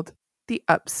called the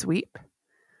upsweep.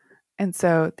 And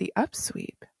so the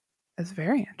upsweep is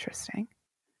very interesting.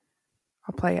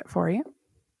 I'll play it for you.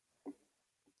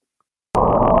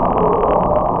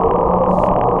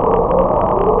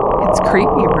 It's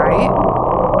creepy, right?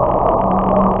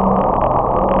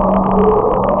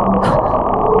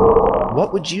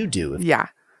 What would you do? Yeah.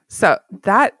 So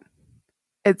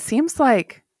it seems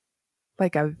like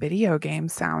a video game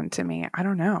sound to me. I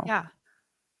don't know. Yeah.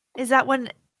 Is that one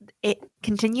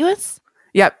continuous?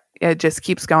 Yep. It just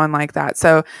keeps going like that.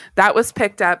 So that was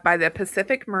picked up by the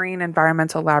Pacific Marine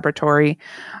Environmental Laboratory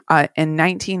in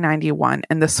 1991.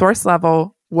 And the source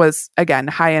level was, again,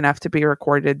 high enough to be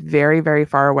recorded very, very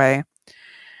far away.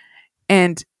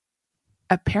 And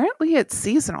apparently it's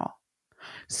seasonal.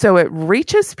 So it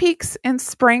reaches peaks in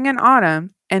spring and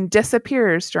autumn and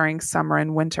disappears during summer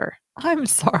and winter. I'm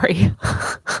sorry.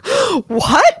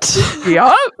 What?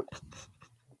 Yup.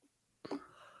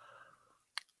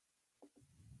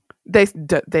 They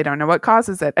don't know what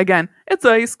causes it. Again, it's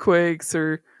ice quakes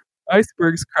or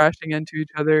icebergs crashing into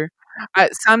each other.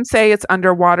 Some say it's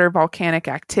underwater volcanic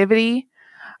activity.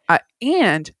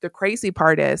 And the crazy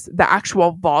part is the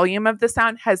actual volume of the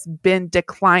sound has been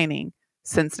declining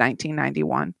since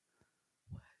 1991.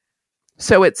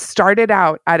 So it started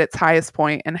out at its highest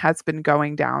point and has been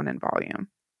going down in volume.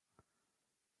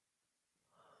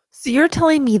 So you're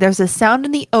telling me there's a sound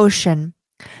in the ocean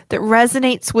that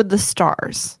resonates with the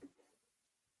stars.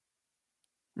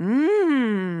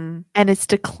 And it's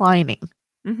declining.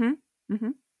 Mm-hmm. Mm-hmm.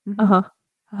 Mm-hmm. Uh-huh.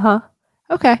 Uh-huh.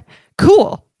 Okay.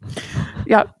 Cool.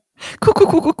 Yep. Cool.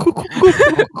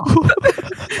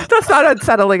 That's not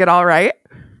unsettling at all, right?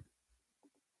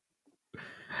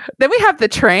 Then we have the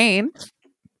train.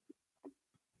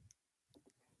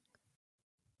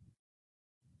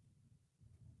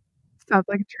 Sounds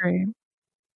like a train.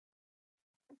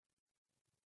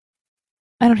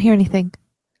 I don't hear anything.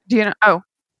 Do you know? Oh,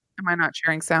 am I not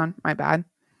sharing sound? My bad.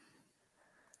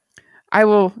 I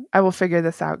will figure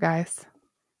this out, guys.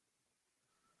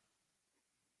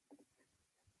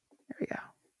 There we go.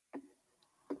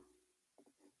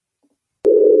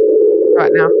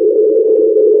 What now?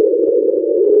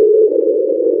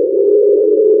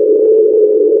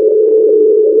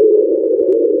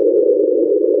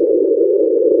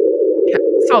 Yeah,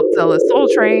 Saltzilla Soul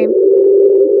Train.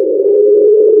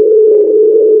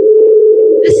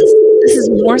 This is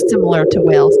more similar to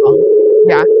Whale Song.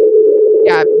 Yeah.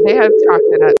 Yeah, they have chalked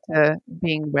it up to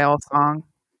being Whale Song.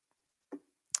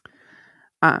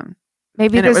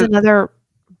 Maybe there's another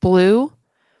blue,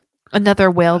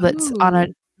 another whale that's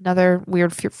on another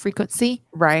weird frequency.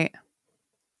 Right.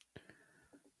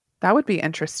 That would be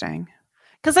interesting.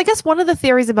 Because I guess one of the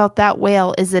theories about that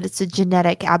whale is that it's a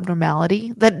genetic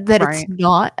abnormality, that it's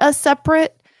not a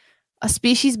separate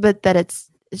species, but that it's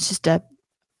just a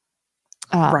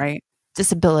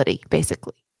disability,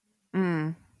 basically.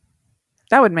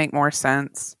 That would make more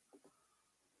sense.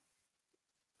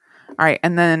 All right.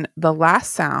 And then the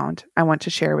last sound I want to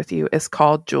share with you is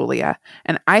called Julia.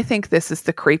 And I think this is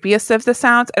the creepiest of the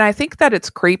sounds. And I think that it's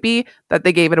creepy that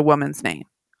they gave it a woman's name.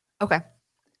 Okay.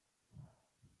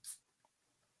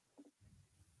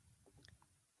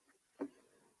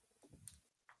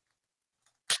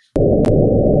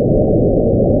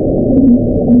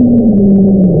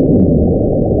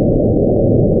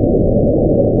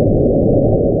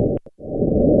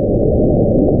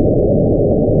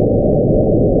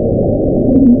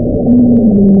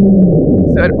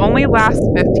 So it only lasts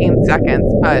 15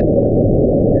 seconds, but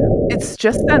it's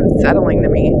just unsettling to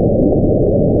me.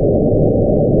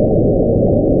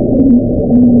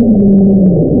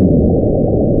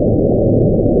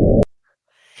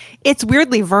 It's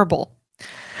weirdly verbal.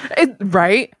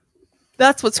 Right?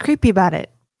 That's what's creepy about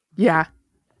it. Yeah.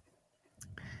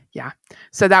 Yeah.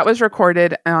 So that was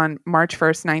recorded on March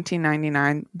 1st,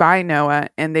 1999 by NOAA.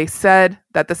 And they said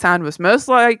that the sound was most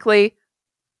likely,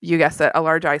 you guessed it, a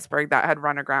large iceberg that had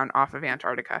run aground off of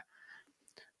Antarctica.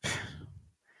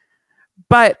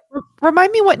 But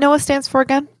remind me what NOAA stands for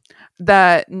again.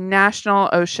 The National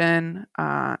Ocean.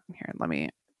 I'm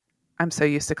so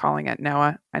used to calling it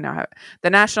NOAA. I know how.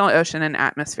 The National Ocean and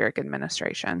Atmospheric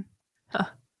Administration. Huh.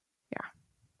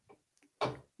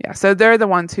 Yeah. So they're the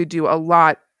ones who do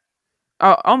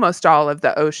almost all of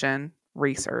the ocean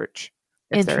research,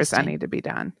 if there is any to be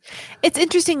done. It's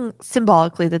interesting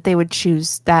symbolically that they would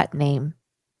choose that name.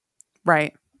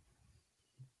 Right.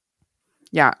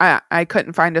 Yeah. I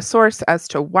couldn't find a source as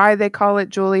to why they call it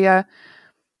Julia,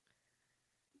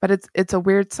 but it's a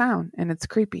weird sound and it's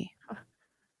creepy.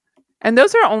 And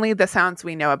those are only the sounds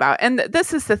we know about. And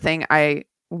this is the thing I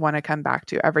want to come back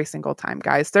to every single time,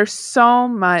 guys. There's so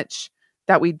much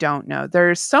that we don't know.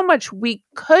 There's so much we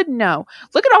could know.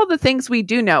 Look at all the things we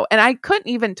do know. And I couldn't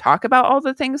even talk about all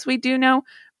the things we do know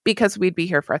because we'd be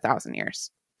here for 1,000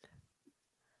 years.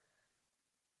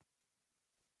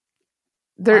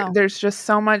 There's just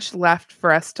so much left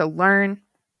for us to learn.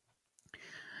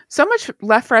 So much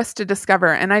left for us to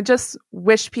discover. And I just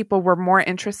wish people were more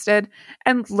interested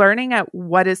in learning at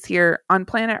what is here on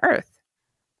planet Earth.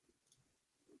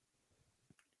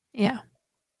 Yeah.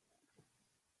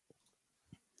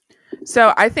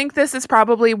 So I think this is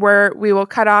probably where we will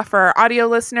cut off for our audio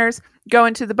listeners, go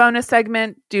into the bonus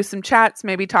segment, do some chats,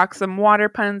 maybe talk some water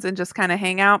puns and just kind of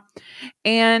hang out,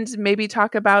 and maybe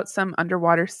talk about some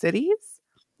underwater cities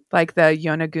like the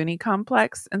Yonaguni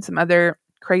complex and some other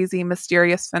crazy,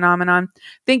 mysterious phenomenon.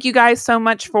 Thank you guys so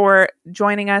much for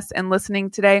joining us and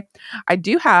listening today. I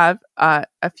do have a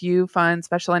few fun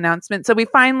special announcements. So we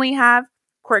finally have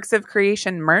Quirks of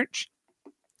Creation merch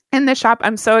in the shop.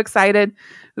 I'm so excited.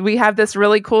 We have this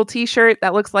really cool t-shirt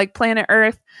that looks like Planet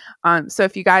Earth. So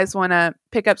if you guys want to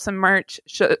pick up some merch,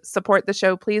 support the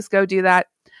show, please go do that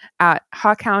at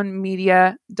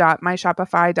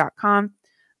hawkhoundmedia.myshopify.com.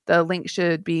 The link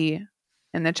should be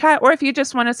in the chat. Or if you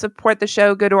just want to support the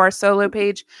show, go to our solo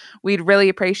page. We'd really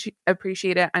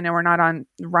appreciate it. I know we're not on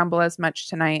Rumble as much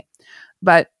tonight,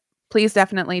 but please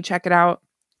definitely check it out.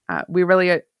 We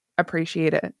really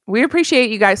appreciate it. We appreciate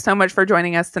you guys so much for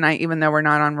joining us tonight, even though we're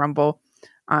not on Rumble.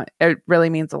 It really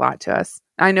means a lot to us.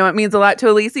 I know it means a lot to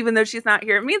Elise, even though she's not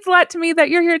here. It means a lot to me that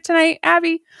you're here tonight.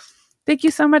 Abby, thank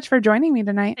you so much for joining me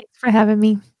tonight. Thanks for having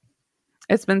me.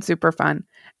 It's been super fun.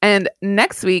 And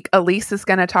next week, Elise is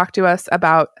going to talk to us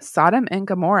about Sodom and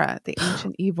Gomorrah, the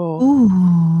ancient evil.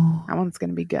 Ooh. That one's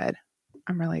going to be good.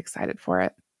 I'm really excited for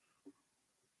it.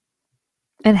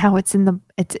 And how it's in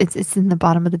the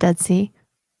bottom of the Dead Sea.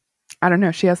 I don't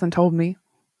know. She hasn't told me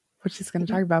what she's going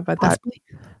to talk about, but that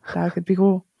could be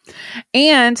cool.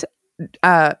 And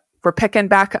We're picking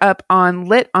back up on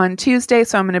Lit on Tuesday,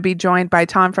 so I'm going to be joined by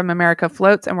Tom from America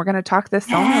Floats, and we're going to talk this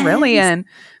Silmarillion.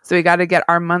 So we got to get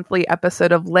our monthly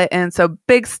episode of Lit in. So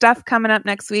big stuff coming up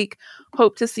next week.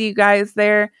 Hope to see you guys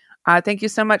there. Thank you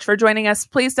so much for joining us.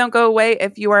 Please don't go away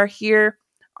if you are here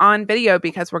on video,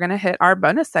 because we're going to hit our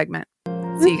bonus segment.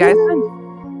 See you guys then.